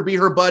offer to be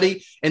her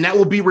buddy, and that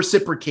will be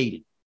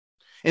reciprocated.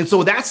 And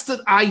so that's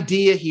the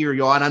idea here,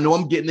 y'all. And I know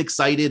I'm getting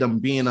excited. I'm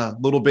being a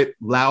little bit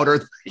louder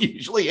than I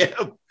usually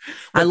am.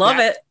 I love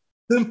it.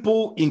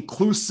 Simple,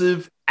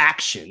 inclusive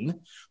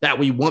action that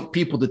we want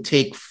people to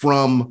take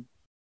from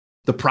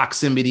the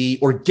proximity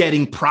or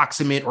getting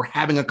proximate or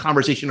having a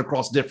conversation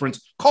across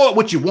difference. Call it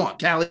what you want,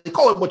 Callie.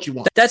 Call it what you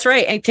want. That's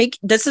right. I think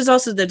this is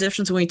also the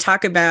difference when we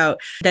talk about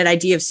that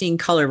idea of seeing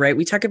color, right?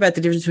 We talk about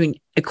the difference between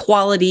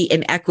equality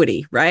and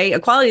equity, right?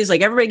 Equality is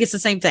like everybody gets the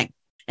same thing.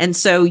 And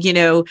so,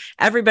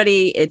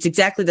 everybody, it's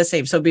exactly the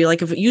same. So it'd be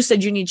like if you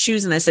said you need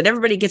shoes and I said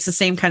everybody gets the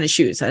same kind of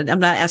shoes. I'm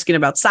not asking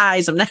about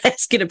size. I'm not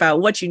asking about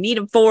what you need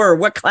them for or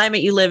what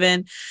climate you live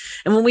in.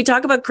 And when we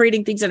talk about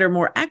creating things that are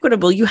more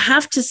equitable, you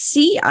have to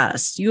see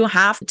us. You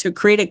have to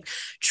create a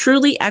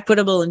truly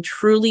equitable and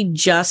truly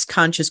just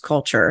conscious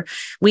culture.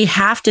 We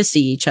have to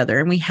see each other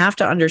and we have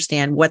to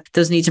understand what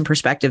those needs and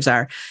perspectives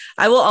are.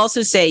 I will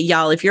also say,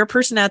 y'all, if you're a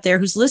person out there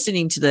who's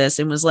listening to this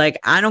and was like,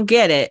 I don't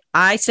get it.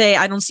 I say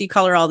I don't see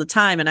color all the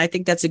time. And I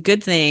think that's a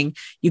good thing.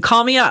 You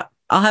call me up.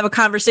 I'll have a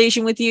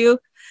conversation with you.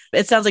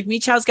 It sounds like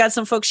Mỹ-Chow's got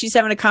some folks she's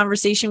having a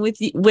conversation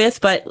with,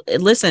 but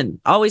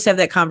listen, always have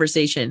that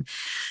conversation.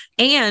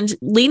 And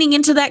leaning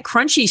into that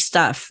crunchy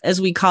stuff, as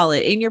we call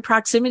it, in your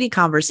proximity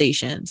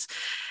conversations.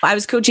 I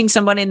was coaching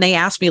someone and they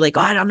asked me like,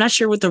 oh, I'm not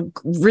sure what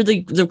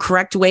the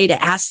correct way to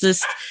ask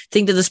this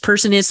thing to this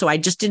person is. So I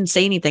just didn't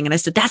say anything. And I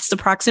said, that's the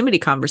proximity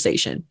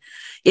conversation.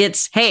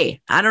 It's,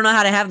 hey, I don't know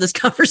how to have this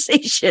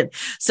conversation.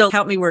 So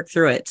help me work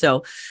through it.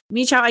 So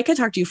Mỹ-Châu, I could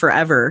talk to you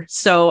forever.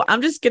 So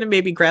I'm just going to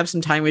maybe grab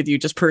some time with you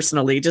just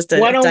personally, just to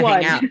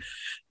hang out.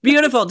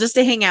 Beautiful, just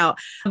to hang out.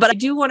 But I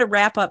do want to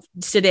wrap up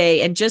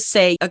today and just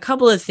say a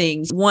couple of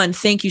things. One,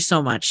 thank you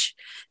so much.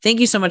 Thank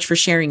you so much for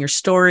sharing your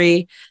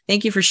story.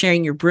 Thank you for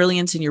sharing your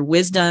brilliance and your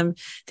wisdom.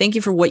 Thank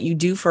you for what you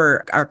do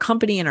for our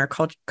company and our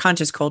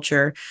conscious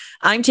culture.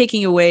 I'm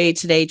taking away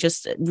today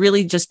just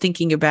really just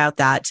thinking about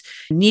that,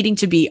 needing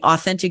to be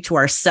authentic to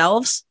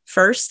ourselves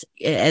first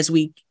as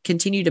we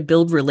continue to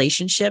build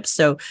relationships.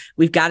 So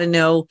we've got to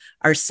know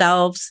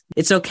ourselves.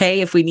 It's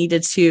okay if we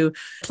needed to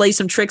play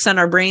some tricks on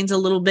our brains a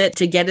little bit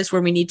to get us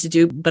where we need to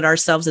do, but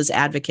ourselves as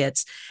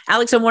advocates.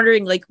 Alex, I'm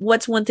wondering, like,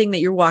 what's one thing that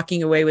you're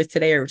walking away with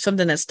today or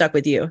something that stuck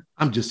with you?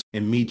 I'm just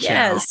in Mỹ-Châu.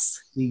 Yes.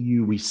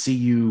 We see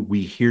you,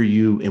 we hear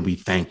you, and we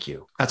thank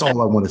you. That's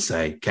all I want to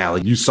say,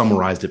 Callie. You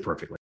summarized it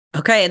perfectly.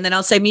 Okay. And then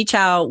I'll say,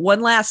 Mỹ-Châu,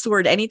 one last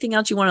word. Anything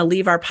else you want to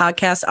leave our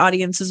podcast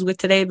audiences with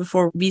today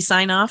before we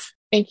sign off?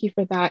 Thank you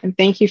for that. And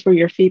thank you for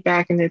your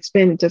feedback. And it's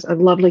been just a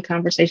lovely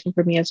conversation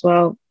for me as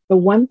well. The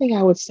one thing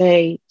I would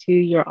say to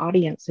your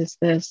audience is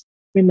this: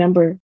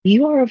 remember,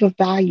 you are of a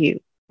value,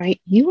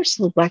 right? You were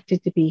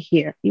selected to be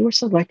here. You were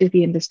selected to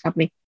be in this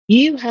company.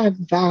 You have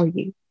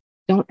value.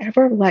 Don't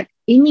ever let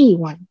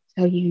anyone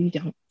tell you you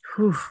don't.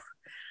 Whew.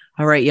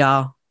 All right,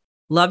 y'all.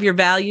 Love your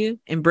value,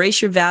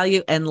 embrace your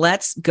value, and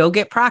let's go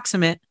get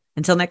proximate.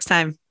 Until next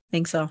time.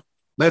 Thanks all.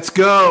 Let's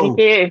go. Thank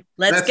you.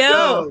 Let's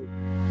go.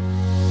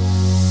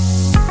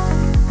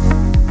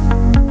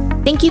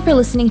 Thank you for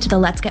listening to the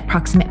Let's Get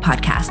Proximate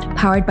podcast,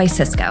 powered by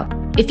Cisco.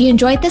 If you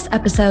enjoyed this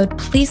episode,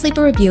 please leave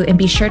a review and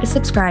be sure to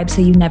subscribe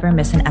so you never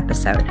miss an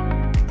episode.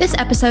 This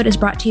episode is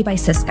brought to you by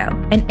Cisco,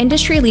 an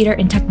industry leader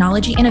in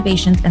technology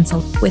innovations and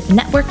with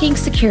networking,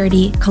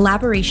 security,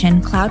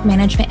 collaboration, cloud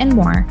management, and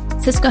more.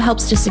 Cisco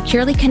helps to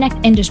securely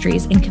connect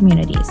industries and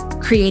communities,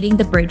 creating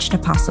the bridge to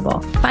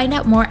possible. Find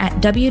out more at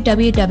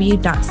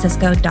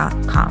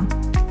www.cisco.com.